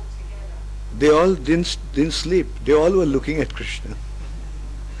 days altogether. They all didn't sleep. They all were looking at Krishna.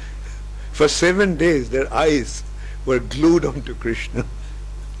 For 7 days, their eyes were glued onto Krishna.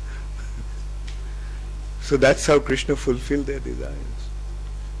 So that's how Krishna fulfilled their desires.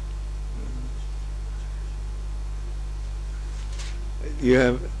 You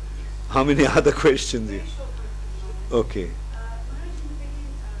have how many other questions here? Very short question, Maharaj. Okay. Maharaj, in the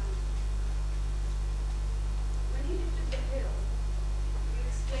beginning, when he lifted the hill, you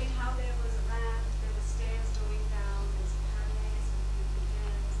explained how there was a ramp, there were stairs going down, there's palace with the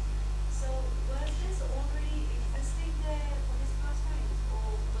gems. So was this already existing there for his pastimes,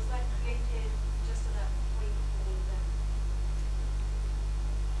 or was that created just at that point for them?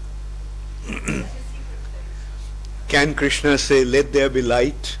 That's his secret place. Can Krishna say, "Let there be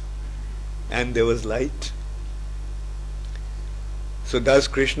light," and there was light? So does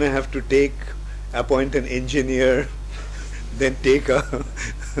Krishna have to appoint an engineer, then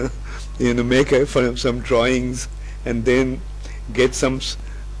make some drawings, and then get some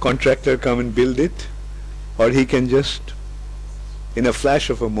contractor come and build it? Or he can just, in a flash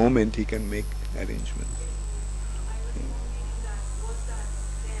of a moment, he can make arrangements?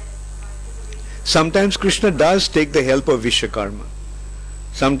 Sometimes Krishna does take the help of Vishwakarma.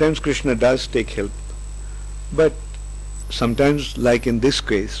 Sometimes Krishna does take help. But sometimes, like in this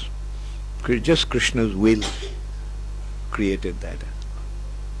case, just Krishna's will created that.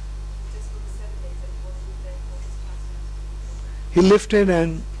 Just for the 7 days that he wasn't there for his pastimes. He lifted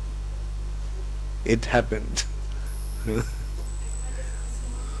and it happened. I just this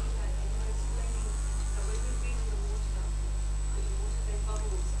morning that you were explaining that when we breathe in the water, then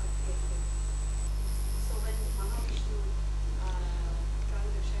bubbles are created. So when Mahavishnu drank the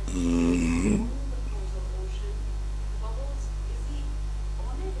Kshetra in the causal ocean, the bubbles, is he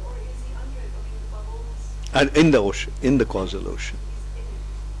on it or is he under it? I mean, the bubbles, And in the ocean, in the causal ocean. he's in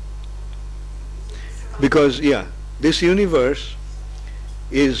it. Because, this universe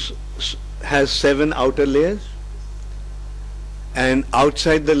has 7 outer layers, and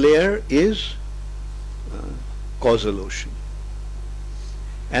outside the layer is causal ocean.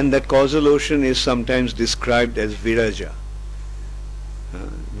 And that causal ocean is sometimes described as Viraja,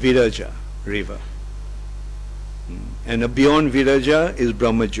 Viraja river. And beyond Viraja is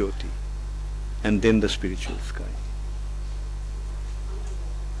Brahma Jyoti, and then the spiritual sky.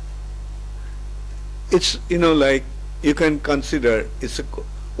 It's, like you can consider it's an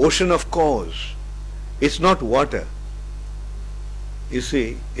ocean of cause. It's not water. You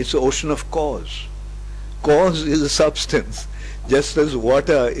see, it's an ocean of cause. Cause is a substance. Just as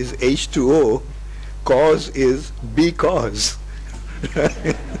water is H2O, cause is because.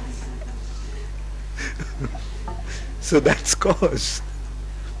 Right? So that's cause.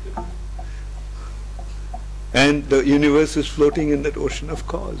 And the universe is floating in that ocean of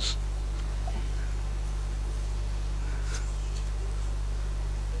cause.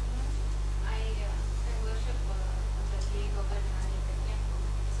 I worship the day Govardhan in the temple.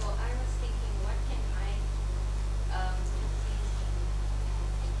 So I was thinking, what can I to please him and make him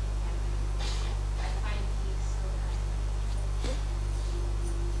happy? I find peace so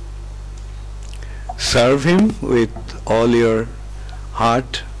Serve him with all your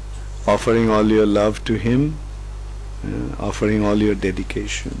heart, offering all your love to him, offering all your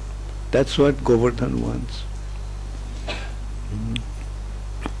dedication. That's what Govardhan wants.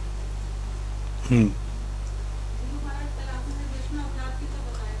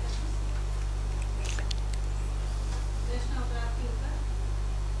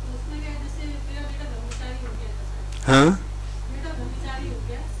 हाँ?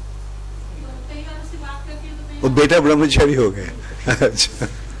 वो बेटा ब्रह्मचारी हो गया. अच्छा.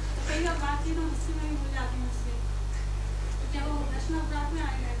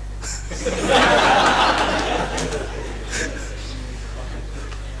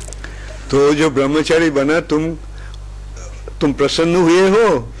 तो जो ब्रह्मचारी बना, तुम प्रसन्न हुए हो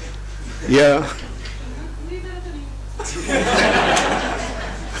या?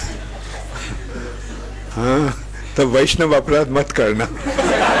 हाँ, तब वैष्णव अपराध मत करना.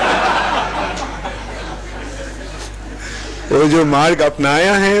 वो जो मार्ग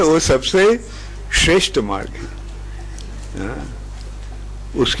अपनाया है वो सबसे श्रेष्ठ मार्ग है. हाँ,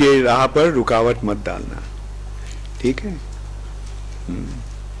 उसके राह पर रुकावट मत डालना. ठीक है.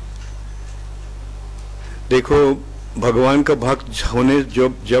 देखो, भगवान का भक्त होने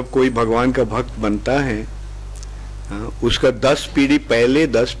जब कोई भगवान का भक्त बनता है, उसका 10 पीढ़ी पहले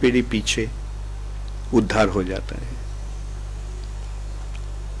 10 पीढ़ी पीछे उद्धार हो जाता है.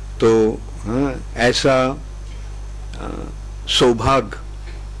 तो ऐसा सौभाग्य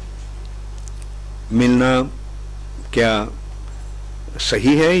मिलना क्या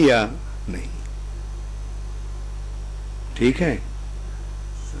सही है या नहीं? ठीक है.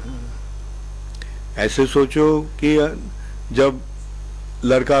 ऐसे सोचो कि जब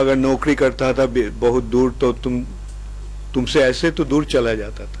लड़का अगर नौकरी करता था बहुत दूर, तो तुमसे ऐसे तो दूर चला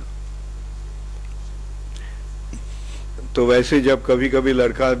जाता था. तो वैसे जब कभी कभी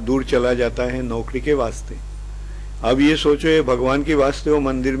लड़का दूर चला जाता है नौकरी के वास्ते, अब ये सोचो ये भगवान के वास्ते वो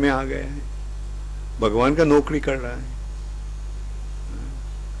मंदिर में आ गया है, भगवान का नौकरी कर रहा है.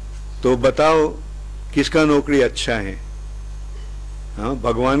 तो बताओ किसका नौकरी अच्छा है? हाँ,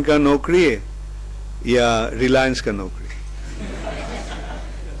 भगवान का नौकरी है या रिलायंस का नौकरी?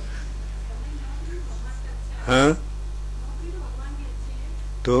 हाँ,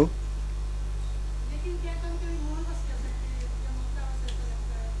 तो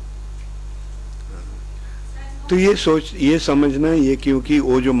ये समझना, ये क्योंकि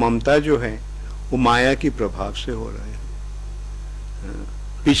वो जो ममता जो है वो माया की प्रभाव से हो रहा है.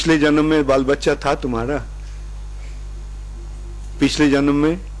 पिछले जन्म में बाल बच्चा था तुम्हारा? पिछले जन्म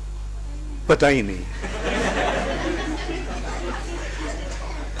में पता ही नहीं.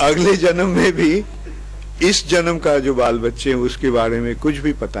 अगले जन्म में भी इस जन्म का जो बाल बच्चे हैं उसके बारे में कुछ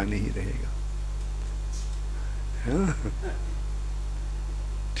भी पता नहीं रहेगा. हाँ?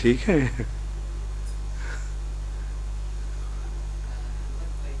 ठीक है.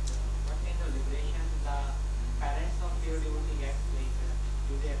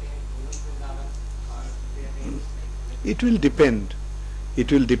 It will depend.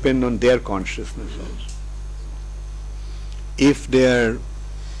 It will depend on their consciousness also. If they are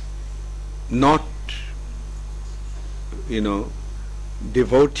not,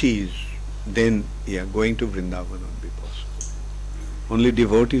 devotees, then going to Vrindavan will be possible. Only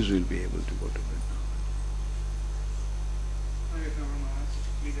devotees will be able to go to Vrindavan.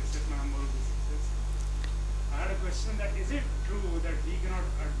 Please accept my humble obeisances. I had a question that is it true that we cannot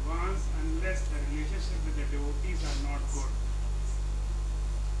advance unless the relationship with the devotees are not good?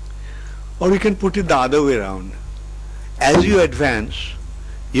 Or we can put it the other way around. As you advance,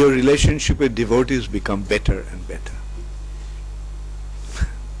 your relationship with devotees become better and better.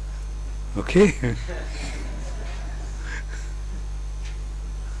 Okay?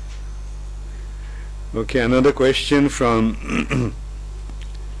 Okay, another question from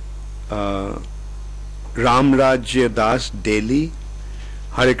Ramrajya Das, Delhi.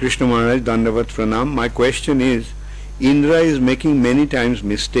 Hare Krishna Maharaj, Dandavat Pranam. My question is, Indra is making many times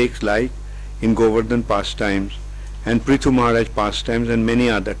mistakes like in Govardhan pastimes and Prithu Maharaj pastimes and many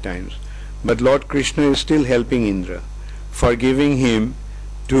other times. But Lord Krishna is still helping Indra, forgiving him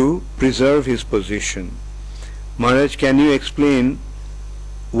to preserve his position. Maharaj, can you explain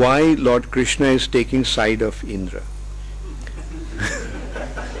why Lord Krishna is taking side of Indra?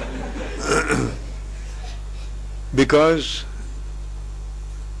 Because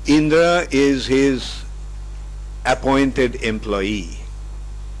Indra is his appointed employee.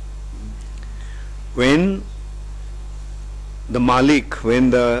 When the Malik, when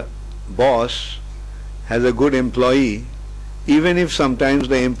the boss has a good employee, even if sometimes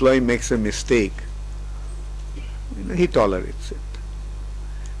the employee makes a mistake, he tolerates it.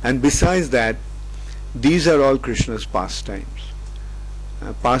 And besides that, these are all Krishna's pastimes.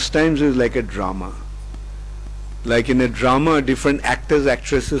 Pastimes is like a drama. Like in a drama, different actors,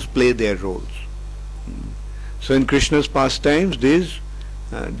 actresses play their roles. So in Krishna's pastimes, these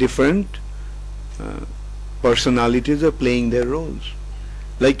different personalities are playing their roles.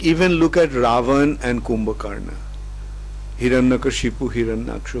 Like even look at Ravan and Kumbhakarna. Hiranyakashipu,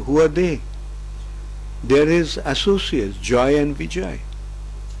 Hiranyaksha. Who are they? They are his associates, Joy and Vijay.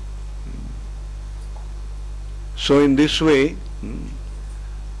 So in this way,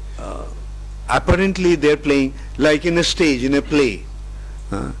 apparently they are playing like in a stage, in a play.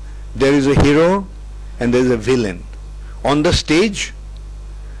 There is a hero and there is a villain. On the stage,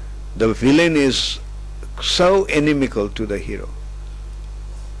 the villain is so inimical to the hero.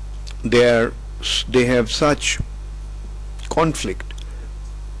 They have such conflict.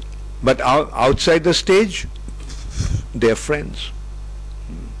 But outside the stage, they are friends.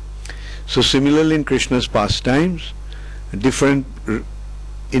 So similarly in Krishna's pastimes, different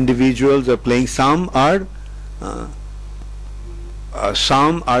individuals are playing. Some are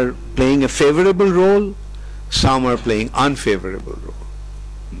playing a favorable role, some are playing unfavorable role.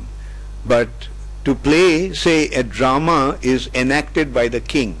 But to play, say, a drama is enacted by the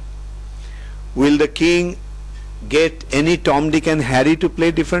king. Will the king get any Tom, Dick and Harry to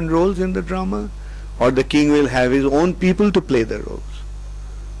play different roles in the drama? Or the king will have his own people to play the roles?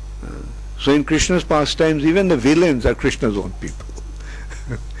 So in Krishna's pastimes, even the villains are Krishna's own people.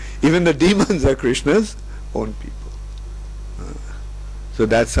 Even the demons are Krishna's own people. So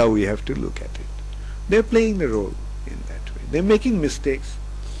that's how we have to look at it. They're playing the role in that way. They're making mistakes.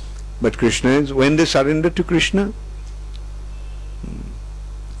 But Krishna is, when they surrender to Krishna,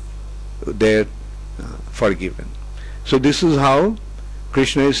 they're forgiven. So this is how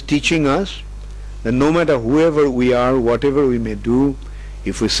Krishna is teaching us that no matter whoever we are, whatever we may do,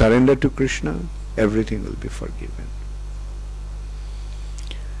 if we surrender to Krishna, everything will be forgiven.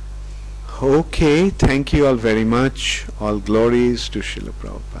 Okay, thank you all very much. All glories to Srila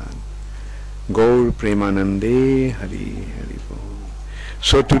Prabhupada. Gaur Premanande Hari Hari Bol.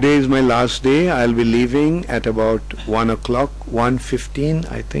 So today is my last day. I'll be leaving at about 1 o'clock, 1:15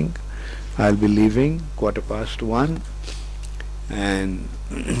 I think. I'll be leaving, 1:15. And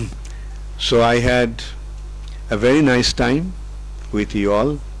so I had a very nice time with you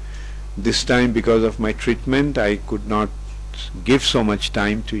all. This time because of my treatment I could not give so much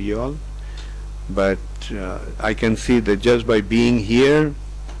time to you all. But I can see that just by being here,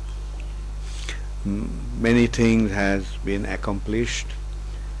 many things has been accomplished.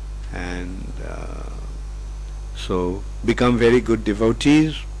 And so become very good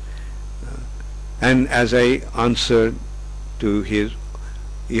devotees. And as I answered to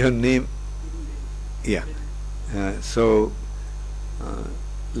your name, yeah.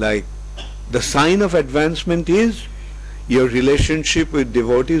 Like the sign of advancement is your relationship with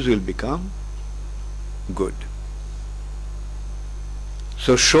devotees will become good.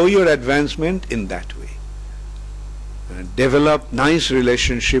 So show your advancement in that way. Develop nice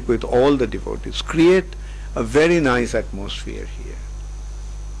relationship with all the devotees. Create a very nice atmosphere here.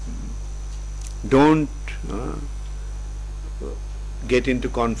 Don't get into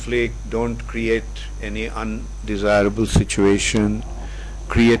conflict. Don't create any undesirable situation.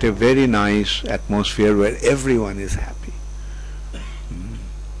 Create a very nice atmosphere where everyone is happy.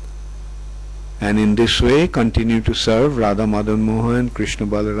 And in this way continue to serve Radha Madan Mohan, Krishna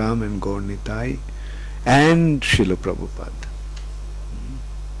Balaram and Gaur Nitai and Srila Prabhupada.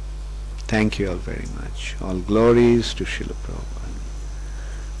 Thank you all very much. All glories to Srila Prabhupada.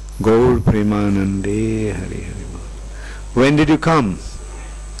 Gaur Premanande Hari Hari Bol. When did you come?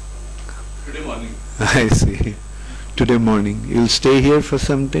 Today morning. I see. Today morning. You'll stay here for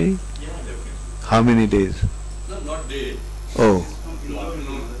some day? Yeah, definitely. How many days? No, not day. Oh, In the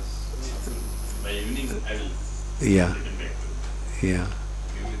afternoon. By evening, I will yeah, return back. yeah,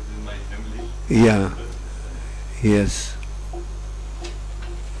 Be with my family. yeah, yes.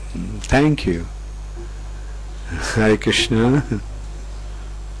 Thank you. Hare Krishna.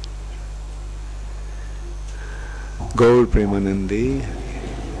 Gaur Premanandi.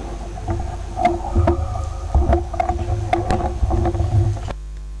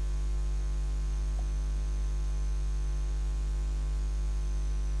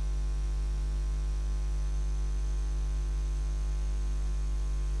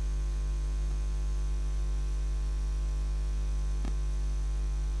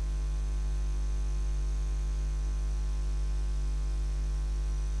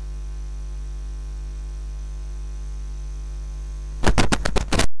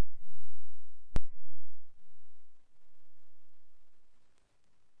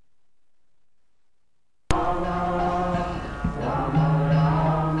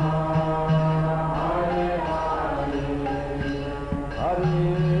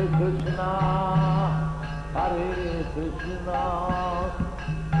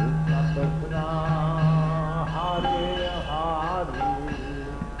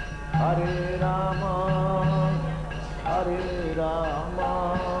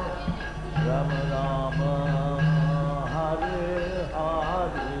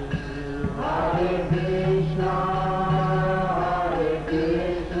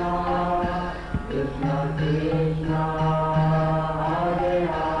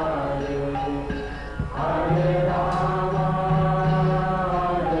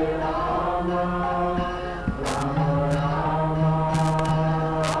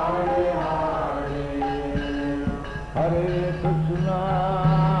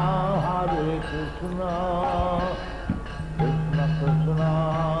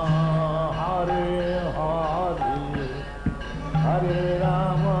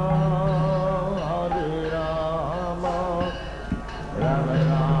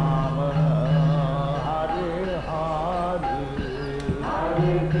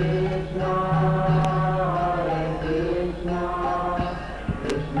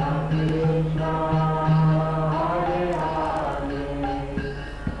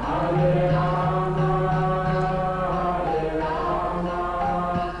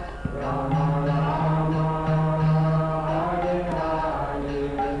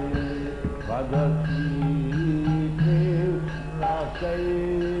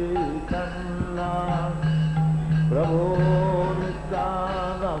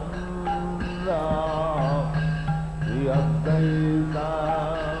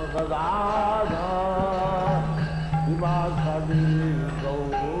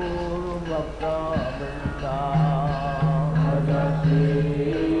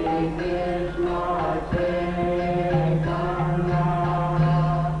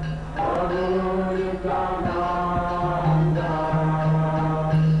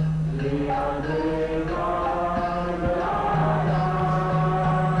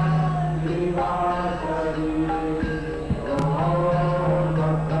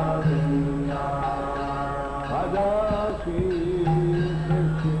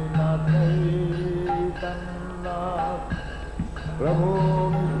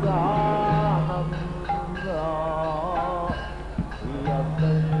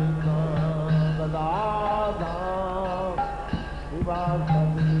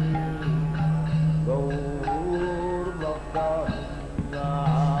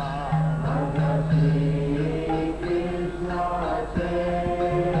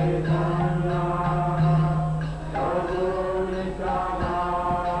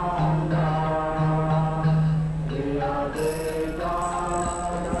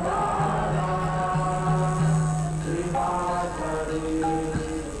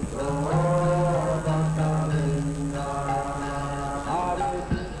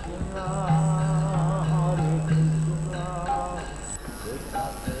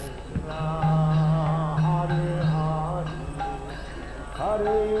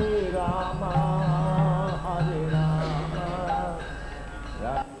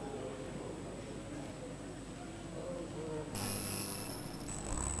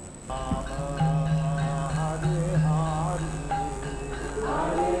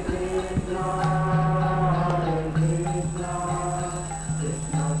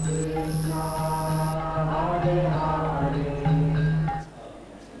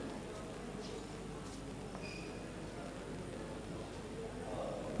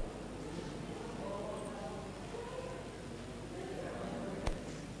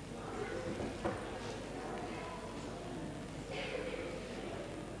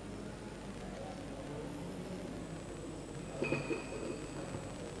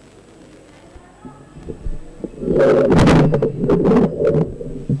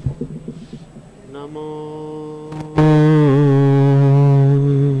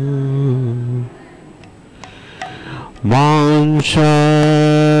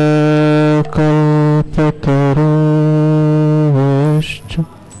 कल्पतरुश्च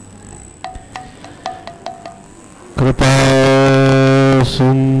कृपा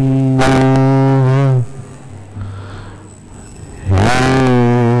सिन्धु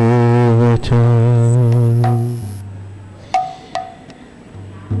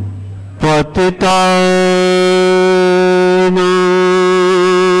पतितानां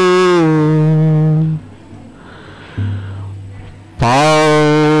पावनेभ्यो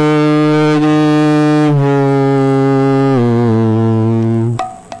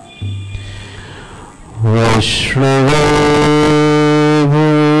वैष्णवेभ्यो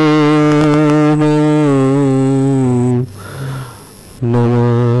नमः।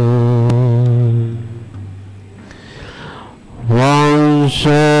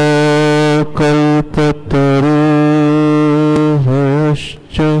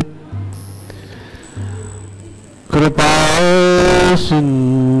 वांशकल्पतरुभ्यश्च कृपा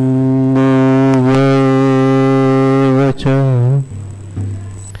सिन्धुभ्यश्च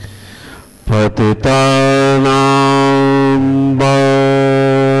पतितानां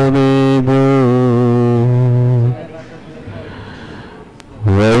पावनेभ्यो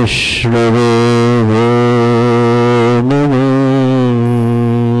वैष्णवेभ्यो नमो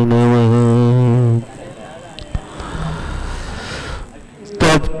नमः।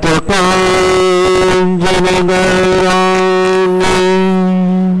 तप्तकाञ्चनगौराङ्गी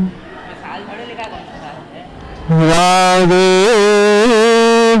राधे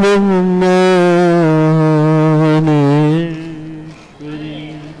वृन्दावनेश्वरी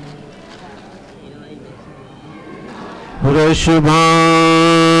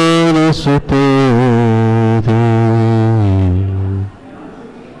वृषभानुसुते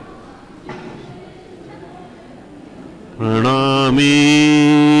प्रणामी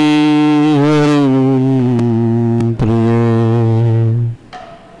प्रिय।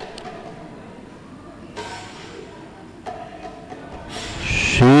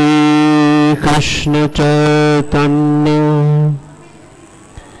 श्री कृष्ण चैतन्य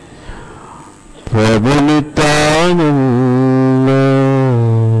प्रभु नित्यानंद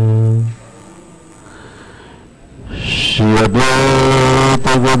श्री अद्वैत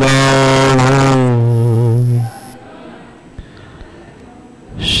गदाधर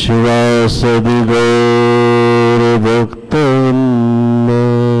शिवासदि गौर भक्तवृंद।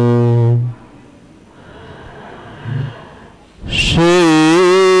 श्री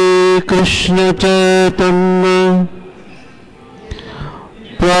कृष्ण चैतन्य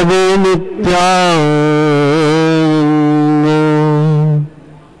प्रभु नित्यानंद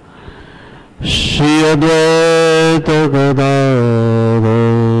श्री अद्वैत गदाधर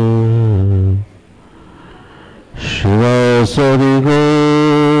शिवासदि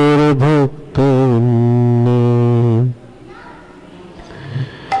गौर भक्तवृंद।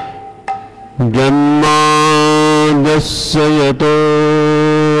 जन्माद्यस्य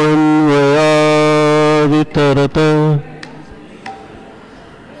यतोऽन्वयादितरत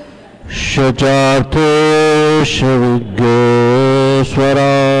शचार्थेष विज्ञेश्वरात्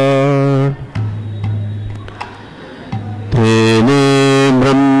तेने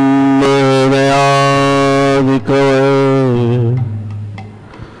ब्रह्महृदयादिकवये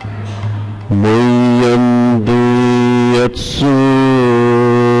मुह्यन्ति यत्सूरयः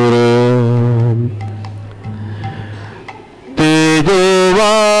तेजो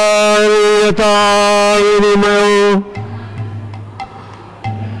वारियता विनिमयो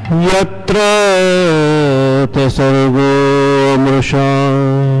यत्र सर्गो मृषा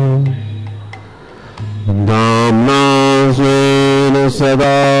धाम्ना स्वेन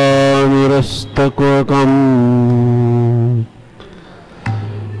सदा निरस्तकुहकम्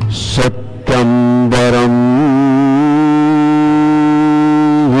सत्यं परं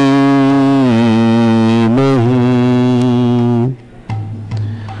धीमहि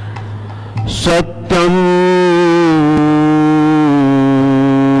सत्यं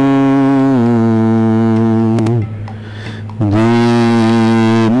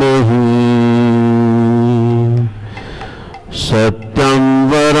सत्यं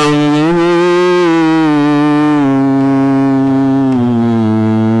वरं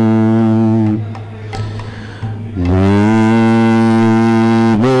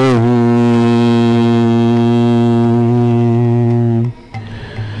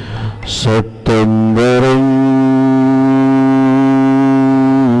सत्यं वरं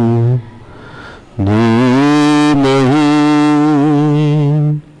धीमहि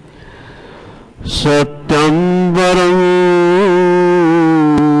सत्यं वरं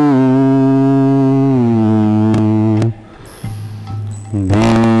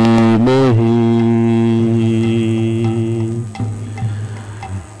धीमहि।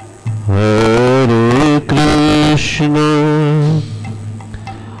 Hare Krishna,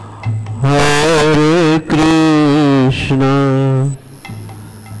 Hare Krishna,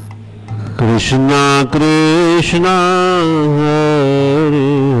 Krishna Krishna,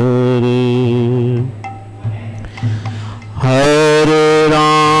 Hare Hare, Hare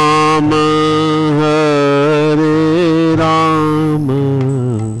Rama, Hare Rama,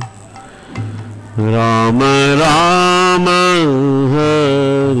 Rama Rama,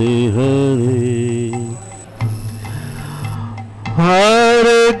 Hare Hare,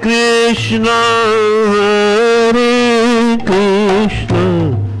 Hare Krishna, Hare Krishna,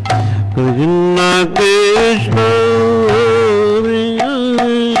 Krishna Krishna, Hare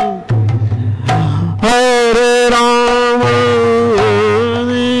Hare, Hare Rama,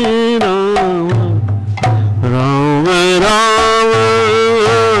 Hare Rama, Rama Rama,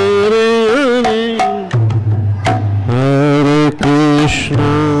 Hare Hare, Hare Krishna,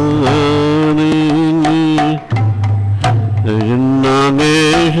 Hare Krishna Krishna,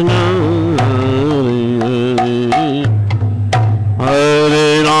 Hare Hare,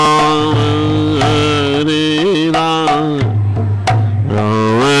 Hare Rama, Hare Rama,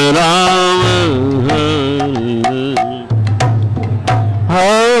 Rama Rama,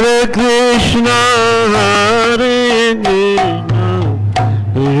 Hare Hare, Hare Krishna, Hare Krishna,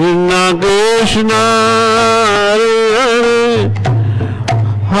 Krishna Krishna, Hare Hare,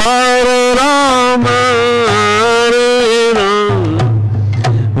 Hare Rama, Hare Rama,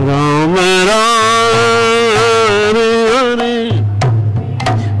 Rama Rama, Hare Hare,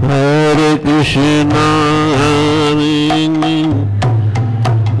 Hare Krishna, Hare Krishna,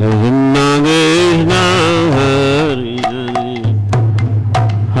 Krishna Hare Hare,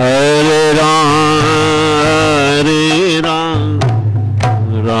 Hare Rama, Hare Rama,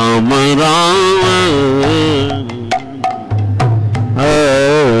 Rama Rama,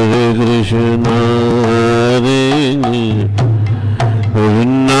 Hare Krishna, Hare Krishna, Krishna Hare Hare,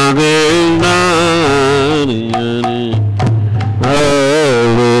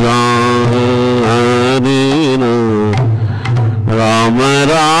 Hare Rama, Hare Rama, Rama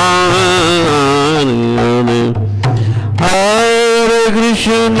Rama, Hare Hare, Hare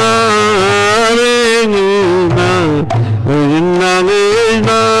Krishna, Hare Krishna, Krishna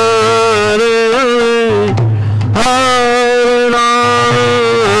Krishna, Hare Hare, Hare Rama,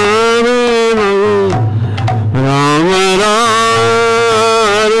 Hare Rama, Rama Rama,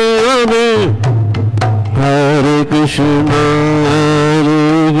 Hare Hare, Hare Krishna,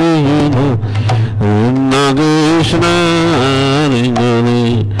 Hare Krishna, Krishna Krishna, Hare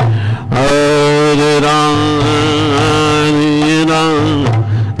Hare, Hare Rama, Hare Rama,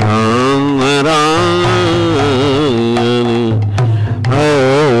 Rama Rama,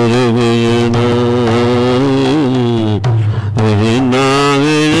 Hare Krishna, Krishna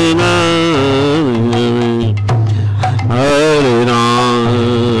Krishna, Hare Rama,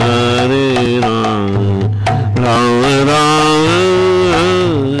 Hare Rama, Rama Rama,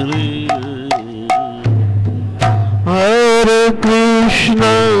 Hare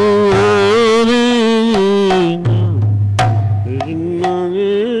Krishna, Hare Krishna, Krishna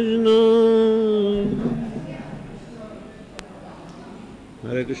Krishna,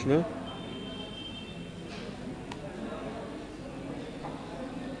 Hare Krishna.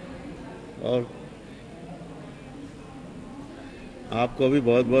 और आपको भी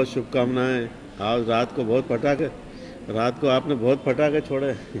बहुत बहुत शुभकामनाएं। आज रात को बहुत पटाखे, रात को आपने बहुत पटाखे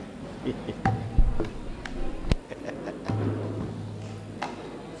छोड़े।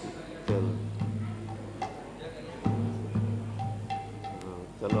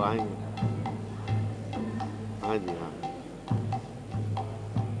 चलो आएंगे। हाँ जी हाँ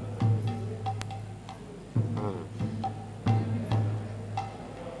हाँ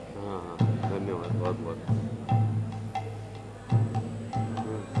हाँ हाँ, धन्यवाद बहुत बहुत।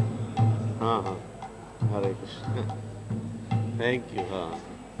 हाँ हाँ, हरे कृष्ण, थैंक यू। हाँ,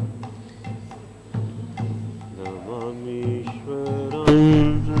 नमामीश्वरं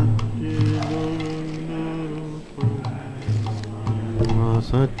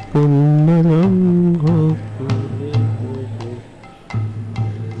सत्पुण्डरं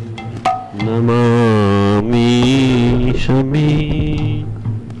नमामि शमी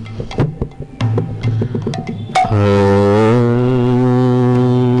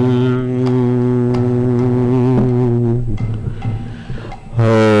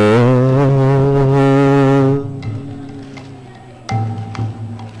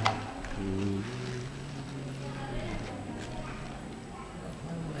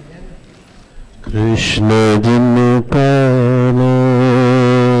कृष्ण जिनका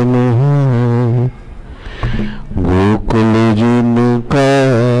नाम है, गोकुल जिनका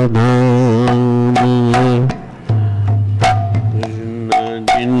धाम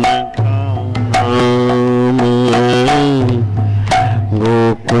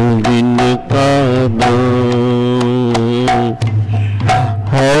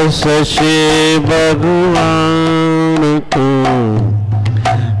शशि भगवान को,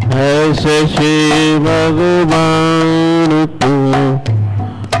 शशि भगवान को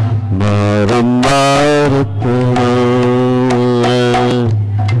बारंबार प्रणाम,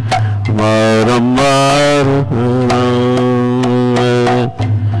 बारंबार प्रणाम।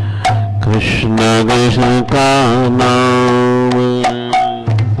 कृष्ण कृष्ण का नाम,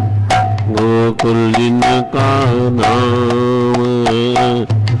 गोकुल जिनका नाम,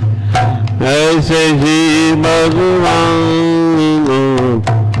 ऐसे ही भगवान को,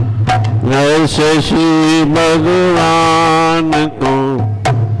 ऐसे ही भगवान को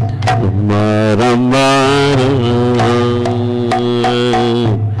बारंबार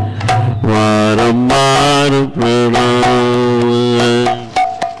बारंबार प्रणाम।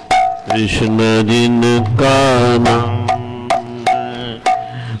 कृष्ण जिनका नाम,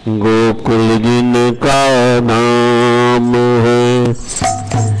 गोकुल जिनका नाम है,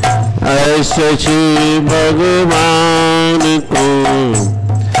 ऐसे श्री भगवान को,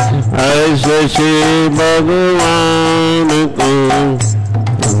 ऐसे श्री भगवान को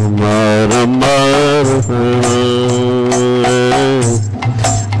बारंबार प्रणाम,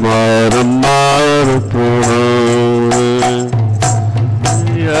 बारंबार प्रणाम।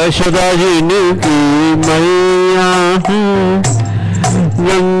 यशोदा जिनकी मैया है,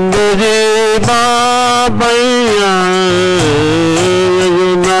 नंद जी बाबैया,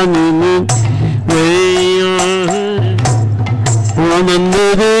 यमुना मैया है, नंद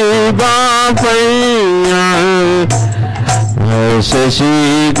जी बाबैया, शशि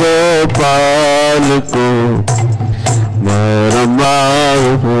गोपाल को बारंबार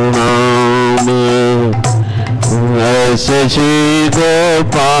प्रणाम, शशि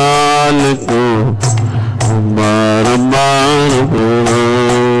गोपाल को बारंबार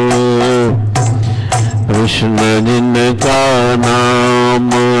प्रणाम। कृष्ण जिनका नाम,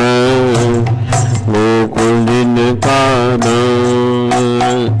 गोकुल जिनका नाम,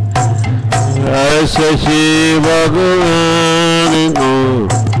 शशि भगवान को,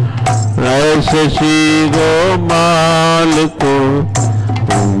 शशि गोपाल को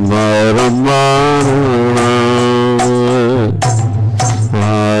बारंबार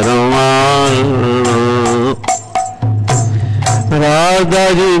बारंबार। राधा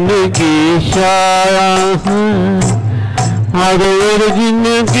जिनकी छाया है, अधूर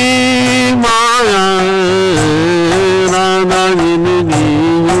जिनकी माया, राधा जिनकी,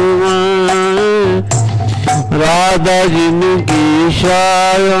 राधा जिनकी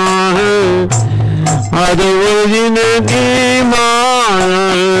छाया है, अधूर जिनकी माया,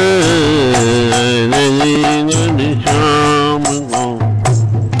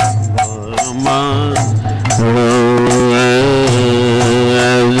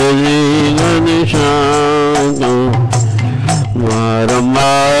 श्याम को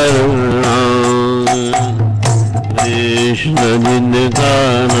बारंबार कृष्ण जिनका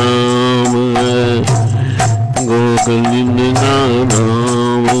नाम है, गोकुल जिनका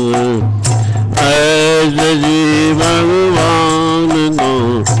नाम है, ऐसे जी भगवान को,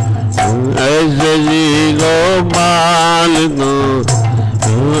 ऐसे जी गोपाल को,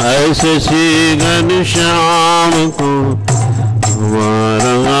 ऐसे श्री घनश्याम को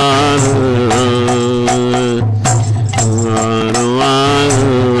बारंबार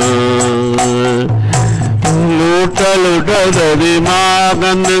लूट लूट दरी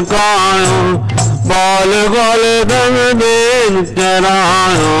मागन कायो, बाल गोल दन देन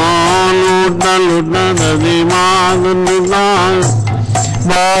चरायो, लूट लूट दरी मागन कायो,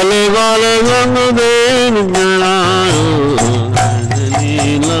 बाल गोल दन देन चरायो,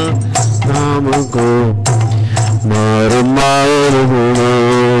 लीला नाम को बारंबार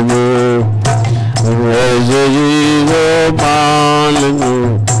प्रणाम, ऐसे जी गोपाल को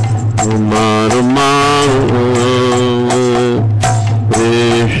बारंबार।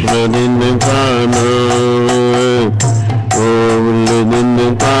 कृष्ण जिनका नाम, गोकुल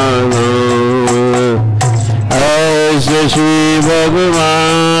जिनका नाम, ऐसे श्री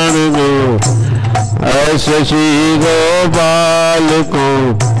भगवान को, ऐसे श्री गोपाल को,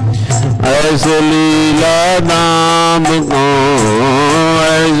 ऐसे लीला नाम को,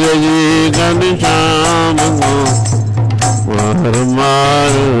 ऐसे जी घनश्याम को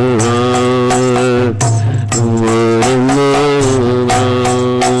बारंबार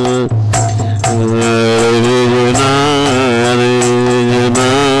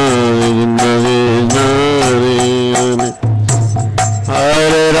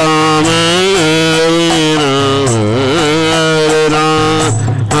हरे राम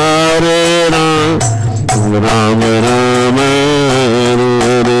हरे राम, राम राम हरे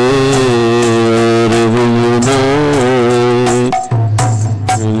हरे,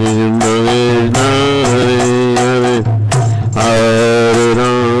 हरे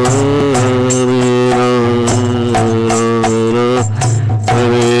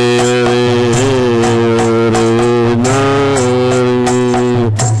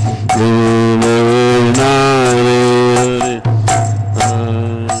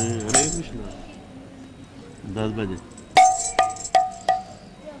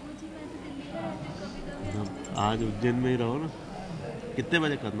उज्जैन में ही रहो ना। कितने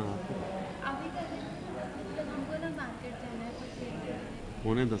बजे करना है आपको? अभी करने मतलब हमको ना मार्केट जाना है कुछ लेने।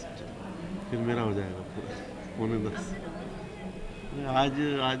 9:45 फिर मेरा हो जाएगा पूरा 9:45।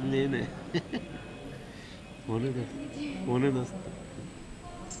 आज लेने 9:10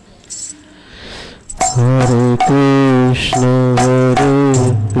 हरे कृष्ण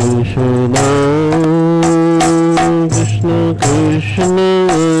कृष्ण कृष्ण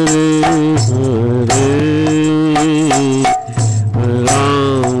हरे हरे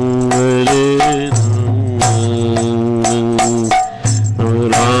राम हरे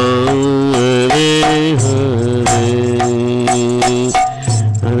राम हरे हरे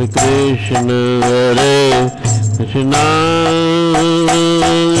हरे कृष्ण कृष्ण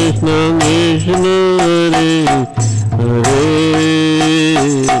कृष्ण हरे हरे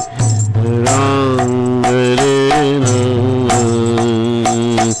राम हरे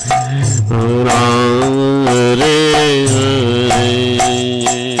राम हरे हरे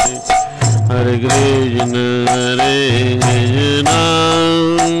हरे कृष्ण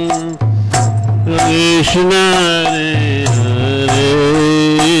कृष्ण हरे हरे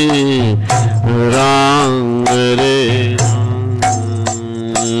राम हरे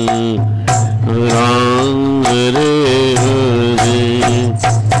राम हरे हरे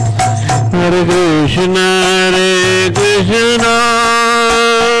हरे कृष्ण कृष्ण कृष्ण हरे हरे राम हरे राम हरे हरे हरे कृष्ण कृष्ण हरे हरे हरे राम हरे राम हरे हरे हरे कृष्ण हरे कृष्ण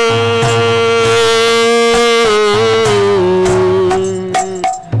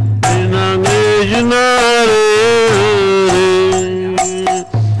कृष्ण हरे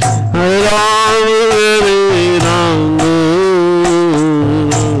राम हरे राम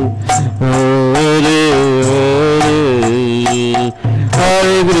हरे हरे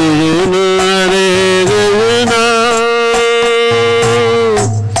हरे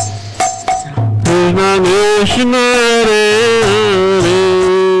कृष्ण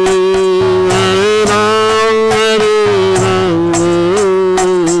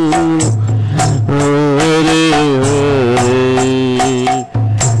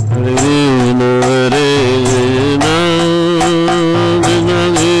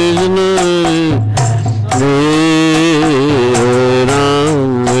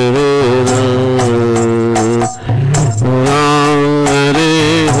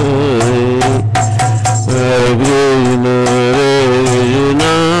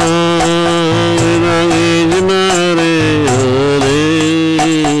कृष्ण हरे हरे हरे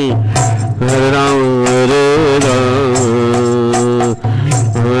राम हरे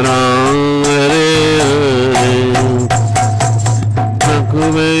राम हरे हरे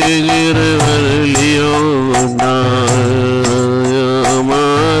नकुबर गिरवर लियो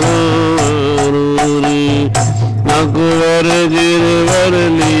मारूरी नकुबर गिरवर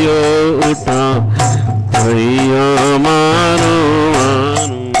लियो उठा नैया मारो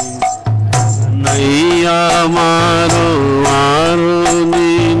मारो नैया मारो मारो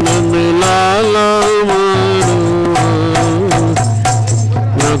नंद लाला मारो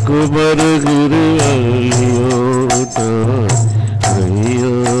नकुबर गिरवलियो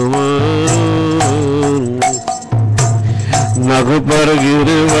नैया मारो नकुबर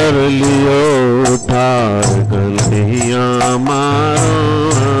गिरवलियो ठार कन्हैया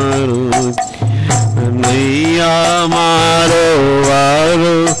मारो नैया मारो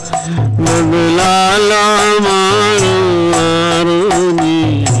वारो नंद लाला मारो मारो नी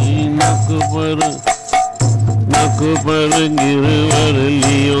नकुबर गिरवर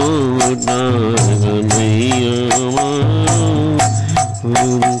लियो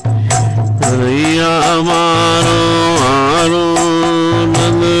नैया मारो मारो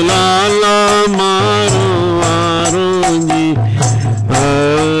नंद लाला मारो मारो नी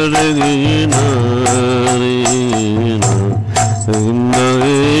हरे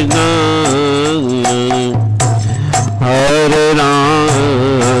हरे राम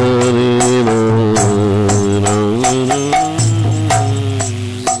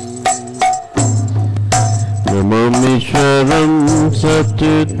नममीश्वरं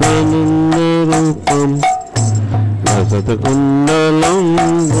सच्चिदानन्दरूपं लसत्कुण्डलं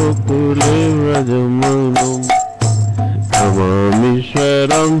गोकुले व्रजमानं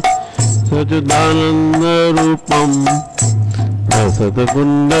नमामीश्वरं सच्चिदानन्दरूपं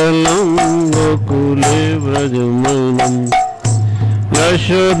लसत्कुण्डलं गोकुले व्रजमानं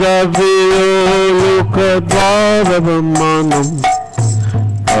यशोदाप्रियो लोकद्वारब्रह्माणं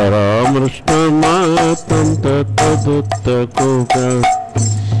परामृष्टमातं तत्तदुत्तकोपा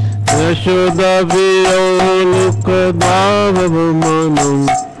यशोदाप्रियो लोकद्वारब्रह्माणं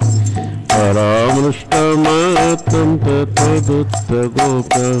परामृष्टमातं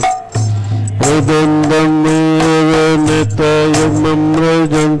तत्तदुत्तकोपा हृदन्दमेव नितयुग्मं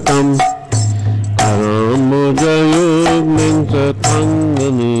व्रजन्तं कराम्बुजयो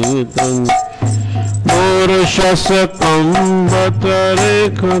सङ्गनीतं मोरशसकं वतरे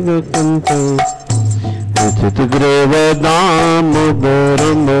खगकन्तं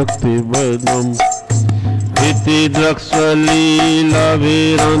विचितग्रेवदामोदरं भक्तिवदम् इति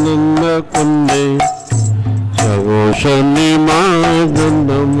द्रक्ष्वलीलाभिरानन्दकुन्दे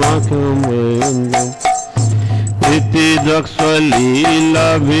सघोषनिमागन्धमाख्यमयन्दम् इति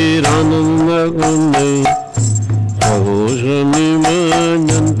द्रक्ष्वलीलाभिरानन्दकुन्दे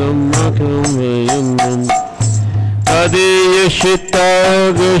सघोषनिमागन्धमाख्यमयन्दम्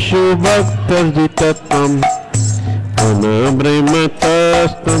तदीयशितागेषु भक्तर्जितत्वम् पुनः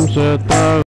ब्रह्मतस्तं सता